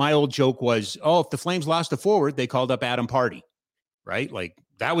 my old joke was, if the Flames lost a forward, they called up Adam Party, right? Like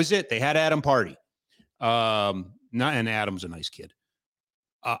that was it. They had Adam Party. And Adam's a nice kid.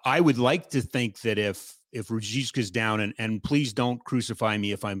 I would like to think that if Ruzicka's down, and please don't crucify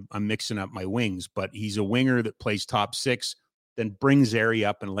me if I'm mixing up my wings, but he's a winger that plays top six, then bring Zary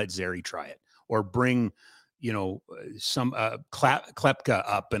up and let Zary try it, or bring, some Klepka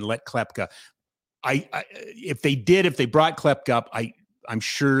up and let Klepka. If they brought Klepka up, I'm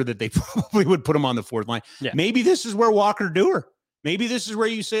sure that they probably would put him on the fourth line. Yeah. Maybe this is where Walker Duehr. Maybe this is where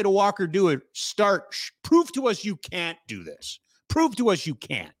you say to Walker Duehr, prove to us you can't do this. Prove to us you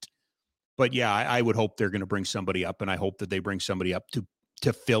can't. But yeah, I would hope they're going to bring somebody up, and I hope that they bring somebody up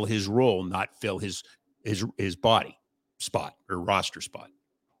to fill his role, not fill his body spot or roster spot.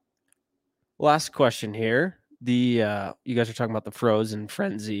 Last question here. You guys are talking about the Frozen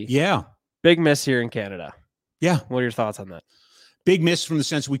Frenzy. Yeah. Big miss here in Canada. Yeah. What are your thoughts on that? Big miss from the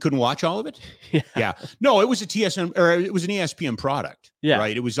sense we couldn't watch all of it. Yeah. No, it was a TSN, or it was an ESPN product. Yeah.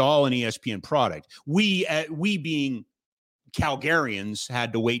 Right. It was all an ESPN product. We being Calgarians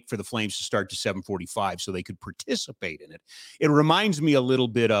had to wait for the Flames to start to 7:45 so they could participate in it. It reminds me a little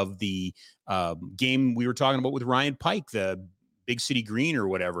bit of the game we were talking about with Ryan Pike, the Big City Green or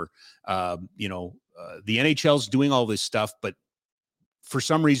whatever. The NHL's doing all this stuff, but for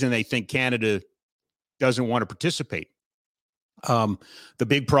some reason they think Canada doesn't want to participate. The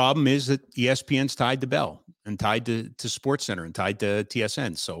big problem is that ESPN's tied to Bell and tied to SportsCenter and tied to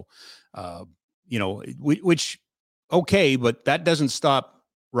TSN. So, which, okay, but that doesn't stop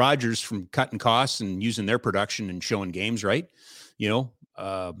Rogers from cutting costs and using their production and showing games, right?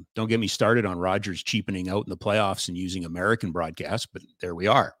 Don't get me started on Rogers cheapening out in the playoffs and using American broadcasts, but there we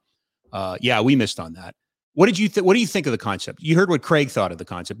are. Yeah, we missed on that. What do you think of the concept? You heard what Craig thought of the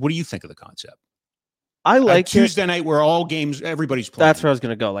concept. What do you think of the concept? I like Tuesday night where all games, everybody's playing. That's where I was going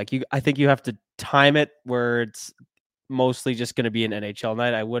to go. I think you have to time it where it's mostly just going to be an NHL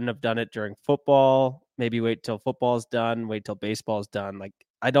night. I wouldn't have done it during football. Maybe wait till football's done. Wait till baseball's done.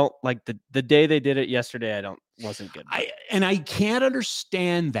 I don't like the day they did it yesterday. Wasn't good. I can't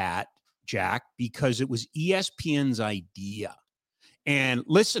understand that, Jack, because it was ESPN's idea. And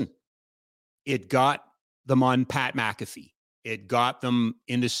listen, it got them on Pat McAfee. It got them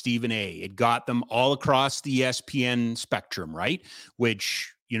into Stephen A. It got them all across the ESPN spectrum, right?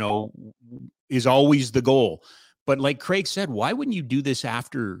 Which, is always the goal. But like Craig said, why wouldn't you do this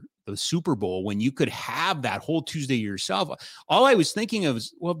after the Super Bowl when you could have that whole Tuesday yourself? All I was thinking of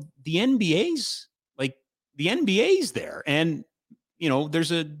is, well, the NBA's there. And,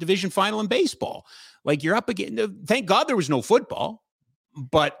 there's a division final in baseball. You're up against, thank God there was no football,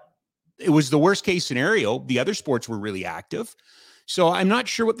 but it was the worst case scenario. The other sports were really active. So I'm not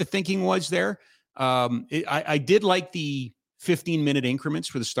sure what the thinking was there. I did like the 15-minute increments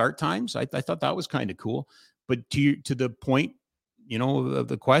for the start times. I thought that was kind of cool. But to the point, of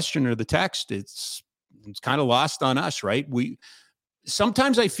the question or the text, it's kind of lost on us, right?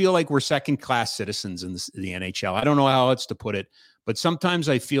 Sometimes I feel like we're second-class citizens in the NHL. I don't know how else to put it, but sometimes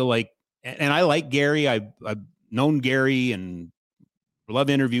I feel like, and I like Gary. I've known Gary and love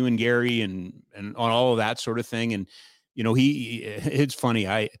interviewing Gary and on all of that sort of thing. And, it's funny.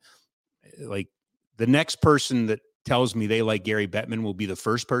 I like the next person that tells me they like Gary Bettman will be the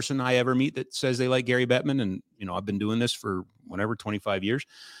first person I ever meet that says they like Gary Bettman. And, I've been doing this for 25 years.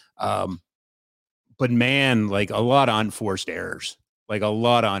 But man, a lot of unforced errors,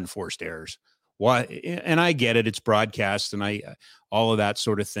 Why? And I get it. It's broadcast and all of that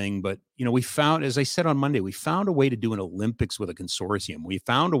sort of thing. But, we found, as I said on Monday, we found a way to do an Olympics with a consortium. We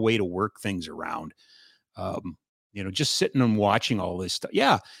found a way to work things around, just sitting and watching all this stuff.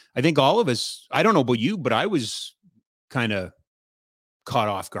 Yeah. I think all of us, I don't know about you, but I was kind of caught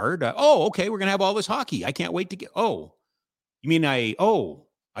off guard. Okay. We're going to have all this hockey. I can't wait to get, you mean I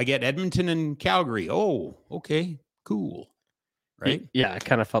get Edmonton and Calgary. Oh, okay, cool. right? Yeah, I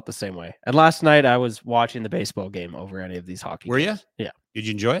kind of felt the same way. And last night I was watching the baseball game over any of these hockey Were games. you? Yeah. Did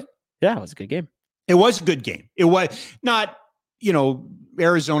you enjoy it? Yeah, it was a good game. It was a good game. It was not,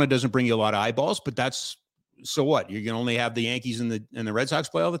 Arizona doesn't bring you a lot of eyeballs, but that's so what? You can only have the Yankees and the Red Sox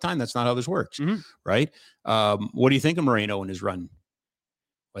play all the time. That's not how this works, right? What do you think of Moreno and his run?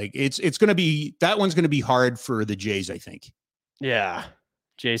 Like it's going to be, that one's going to be hard for the Jays, I think. Yeah.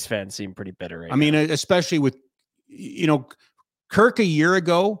 Jays fans seem pretty bitter I mean, especially with, Kirk a year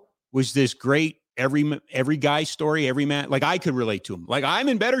ago was this great every guy story, every man. Like I could relate to him. Like I'm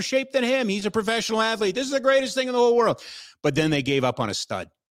in better shape than him. He's a professional athlete. This is the greatest thing in the whole world. But then they gave up on a stud.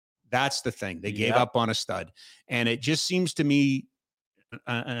 That's the thing. They gave up on a stud. And it just seems to me,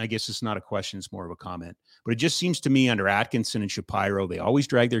 and I guess it's not a question, it's more of a comment, but it just seems to me under Atkinson and Shapiro, they always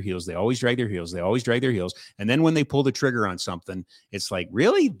drag their heels. And then when they pull the trigger on something, it's like,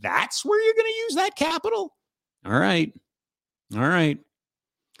 really? That's where you're going to use that capital? All right.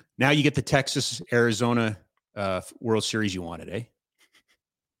 Now you get the Texas-Arizona World Series you wanted, eh?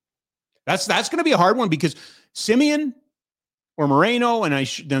 That's going to be a hard one because Simeon or Moreno, and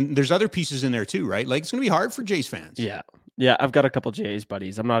then there's other pieces in there too, right? Like it's going to be hard for Jays fans. Yeah. Yeah, I've got a couple Jays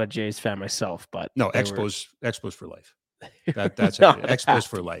buddies. I'm not a Jays fan myself, but no, Expos for life. That's no, Expos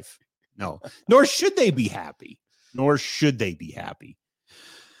for life. No, nor should they be happy.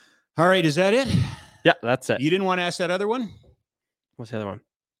 All right, is that it? Yeah, that's it. You didn't want to ask that other one? What's the other one?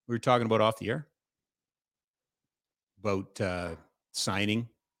 We were talking about off the air about signing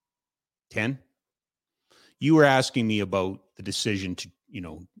 10. You were asking me about the decision to,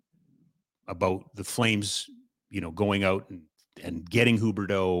 about the Flames, going out and getting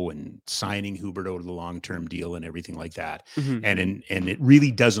Huberdeau and signing Huberdeau to the long-term deal and everything like that. Mm-hmm. And it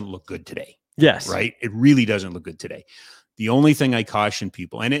really doesn't look good today. Yes. Right? It really doesn't look good today. The only thing I caution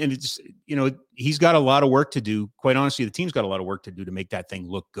people, and it's, he's got a lot of work to do. Quite honestly, the team's got a lot of work to do to make that thing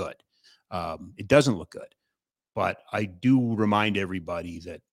look good. It doesn't look good. But I do remind everybody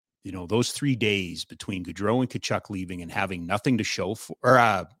that, those 3 days between Gaudreau and Tkachuk leaving and having nothing to show for,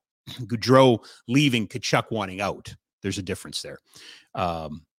 or Gaudreau leaving, Tkachuk wanting out, there's a difference there.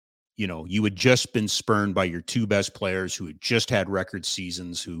 You had just been spurned by your two best players who had just had record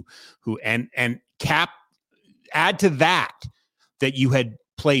seasons, and add to that you had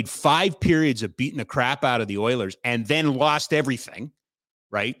played 5 periods of beating the crap out of the Oilers and then lost everything,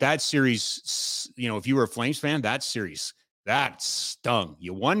 right? That series, if you were a Flames fan, that series, that stung.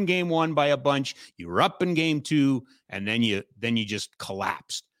 You won game 1 by a bunch. You were up in game 2, and then you just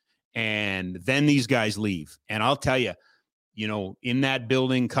collapsed. And then these guys leave. And I'll tell you, in that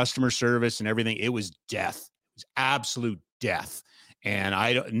building, customer service and everything, it was death. It was absolute death. And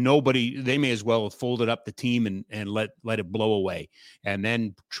they may as well have folded up the team and let it blow away. And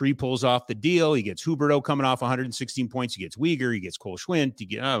then Tree pulls off the deal. He gets Huberdeau coming off 116 points. He gets Weegar. He gets Cole Schwindt. He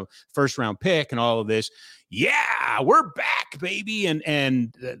gets first round pick and all of this. Yeah, we're back, baby.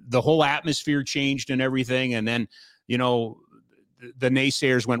 And the whole atmosphere changed and everything. And then, the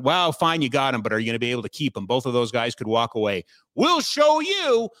naysayers went, wow, fine, you got him, but are you going to be able to keep him? Both of those guys could walk away. We'll show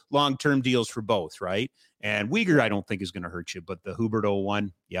you long-term deals for both, right? And Weegar, I don't think is going to hurt you, but the Huberdeau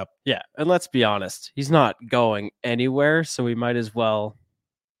one, yep. Yeah, and let's be honest, he's not going anywhere, so we might as well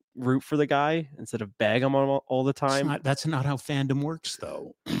root for the guy instead of bag him on all the time. That's not how fandom works,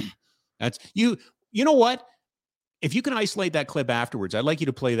 though. That's you know what? If you can isolate that clip afterwards, I'd like you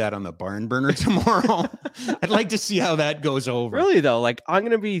to play that on the barn burner tomorrow. I'd like to see how that goes over. Really, though, like I'm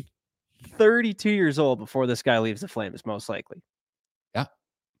going to be 32 years old before this guy leaves the Flames, most likely. Yeah.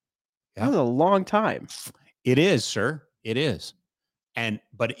 That was a long time. It is, sir. It is.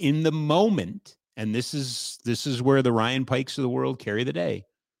 But in the moment, and this is where the Ryan Pikes of the world carry the day,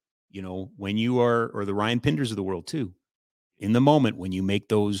 when you are, or the Ryan Pinders of the world too, in the moment when you make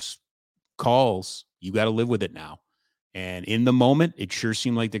those calls, you got to live with it now. And in the moment, it sure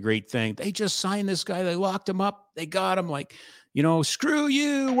seemed like the great thing. They just signed this guy. They locked him up. They got him. Like, screw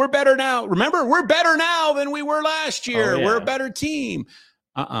you. We're better now. Remember, we're better now than we were last year. Oh, yeah. We're a better team.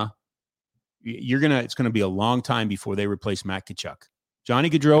 It's going to be a long time before they replace Matt Tkachuk. Johnny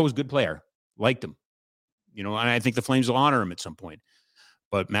Gaudreau was a good player. Liked him. And I think the Flames will honor him at some point.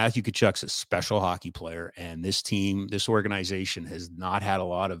 But Matthew Tkachuk's a special hockey player, and this team, this organization has not had a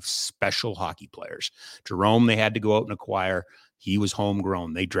lot of special hockey players. Jerome, they had to go out and acquire. He was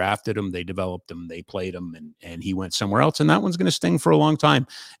homegrown. They drafted him, they developed him, they played him, and he went somewhere else, and that one's going to sting for a long time.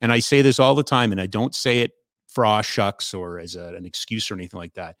 And I say this all the time, and I don't say it for aw shucks or as an excuse or anything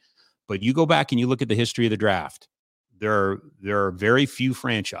like that. But you go back and you look at the history of the draft. There are very few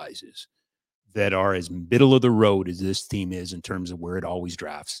franchises that are as middle of the road as this team is in terms of where it always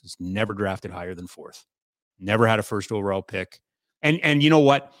drafts. It's never drafted higher than 4th. Never had a first overall pick. And you know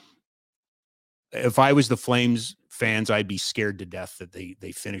what? If I was the Flames fans, I'd be scared to death that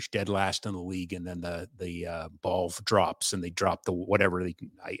they finish dead last in the league, and then the ball drops and they drop the whatever.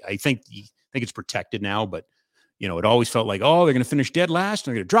 I think it's protected now, but it always felt like, oh, they're going to finish dead last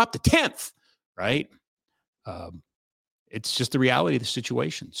and they're going to drop the 10th, right? It's just the reality of the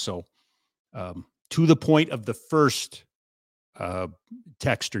situation. So to the point of the first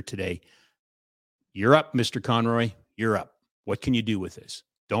texter today, you're up, Mr. Conroy. You're up. What can you do with this?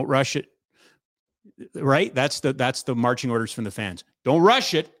 Don't rush it. Right? That's the marching orders from the fans. Don't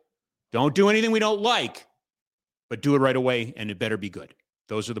rush it. Don't do anything we don't like, but do it right away, and it better be good.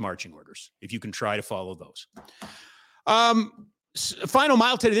 Those are the marching orders, if you can try to follow those. Final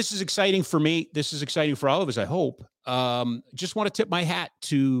mile today. This is exciting for me. This is exciting for all of us, I hope. Just want to tip my hat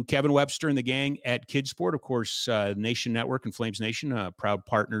to Kevin Webster and the gang at Kidsport. Of course, Nation Network and Flames Nation, proud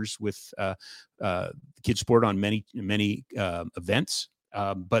partners with Kidsport on many events.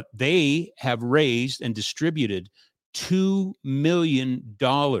 But they have raised and distributed $2 million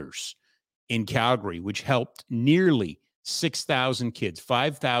in Calgary, which helped nearly 6,000 kids,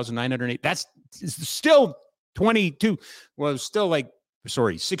 5,908. That's still 22. Well, still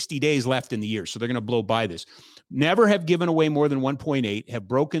 60 days left in the year. So they're going to blow by this. Never have given away more than 1.8, have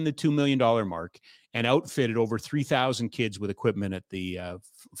broken the $2 million mark, and outfitted over 3,000 kids with equipment at the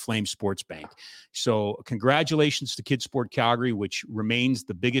Flame Sports Bank. So congratulations to Kidsport Calgary, which remains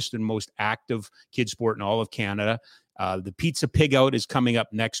the biggest and most active kids sport in all of Canada. The Pizza Pig Out is coming up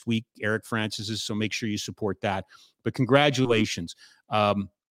next week, Eric Francis's, so make sure you support that. But congratulations.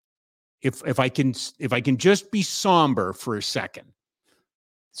 If I can just be somber for a second.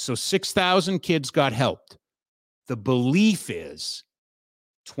 So 6,000 kids got helped. The belief is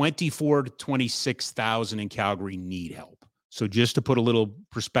 24 to 26,000 in Calgary need help. So just to put a little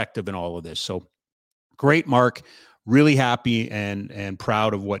perspective in all of this. So great, Mark. Really happy and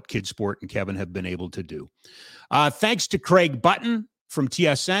proud of what Kidsport and Kevin have been able to do. Thanks to Craig Button from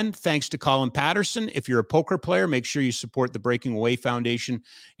TSN. Thanks to Colin Patterson. If you're a poker player, make sure you support the Breaking Away Foundation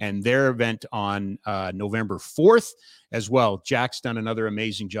and their event on November 4th as well. Jack's done another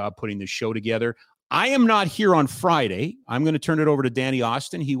amazing job putting this show together. I am not here on Friday. I'm going to turn it over to Danny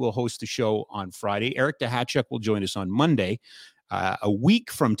Austin. He will host the show on Friday. Eric DeHatchuk will join us on Monday. A week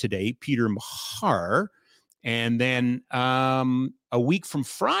from today, Peter Mahar. And then a week from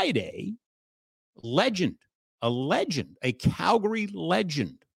Friday, a Calgary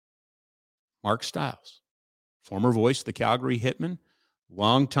legend, Mark Stiles, former voice of the Calgary Hitmen,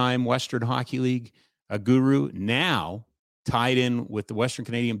 longtime Western Hockey League guru, now tied in with the Western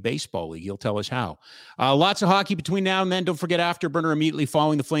Canadian Baseball League. He'll tell us how. Lots of hockey between now and then. Don't forget, Afterburner immediately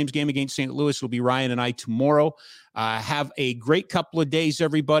following the Flames game against St. Louis will be Ryan and I tomorrow. Have a great couple of days,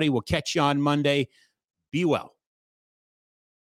 everybody. We'll catch you on Monday. Be well.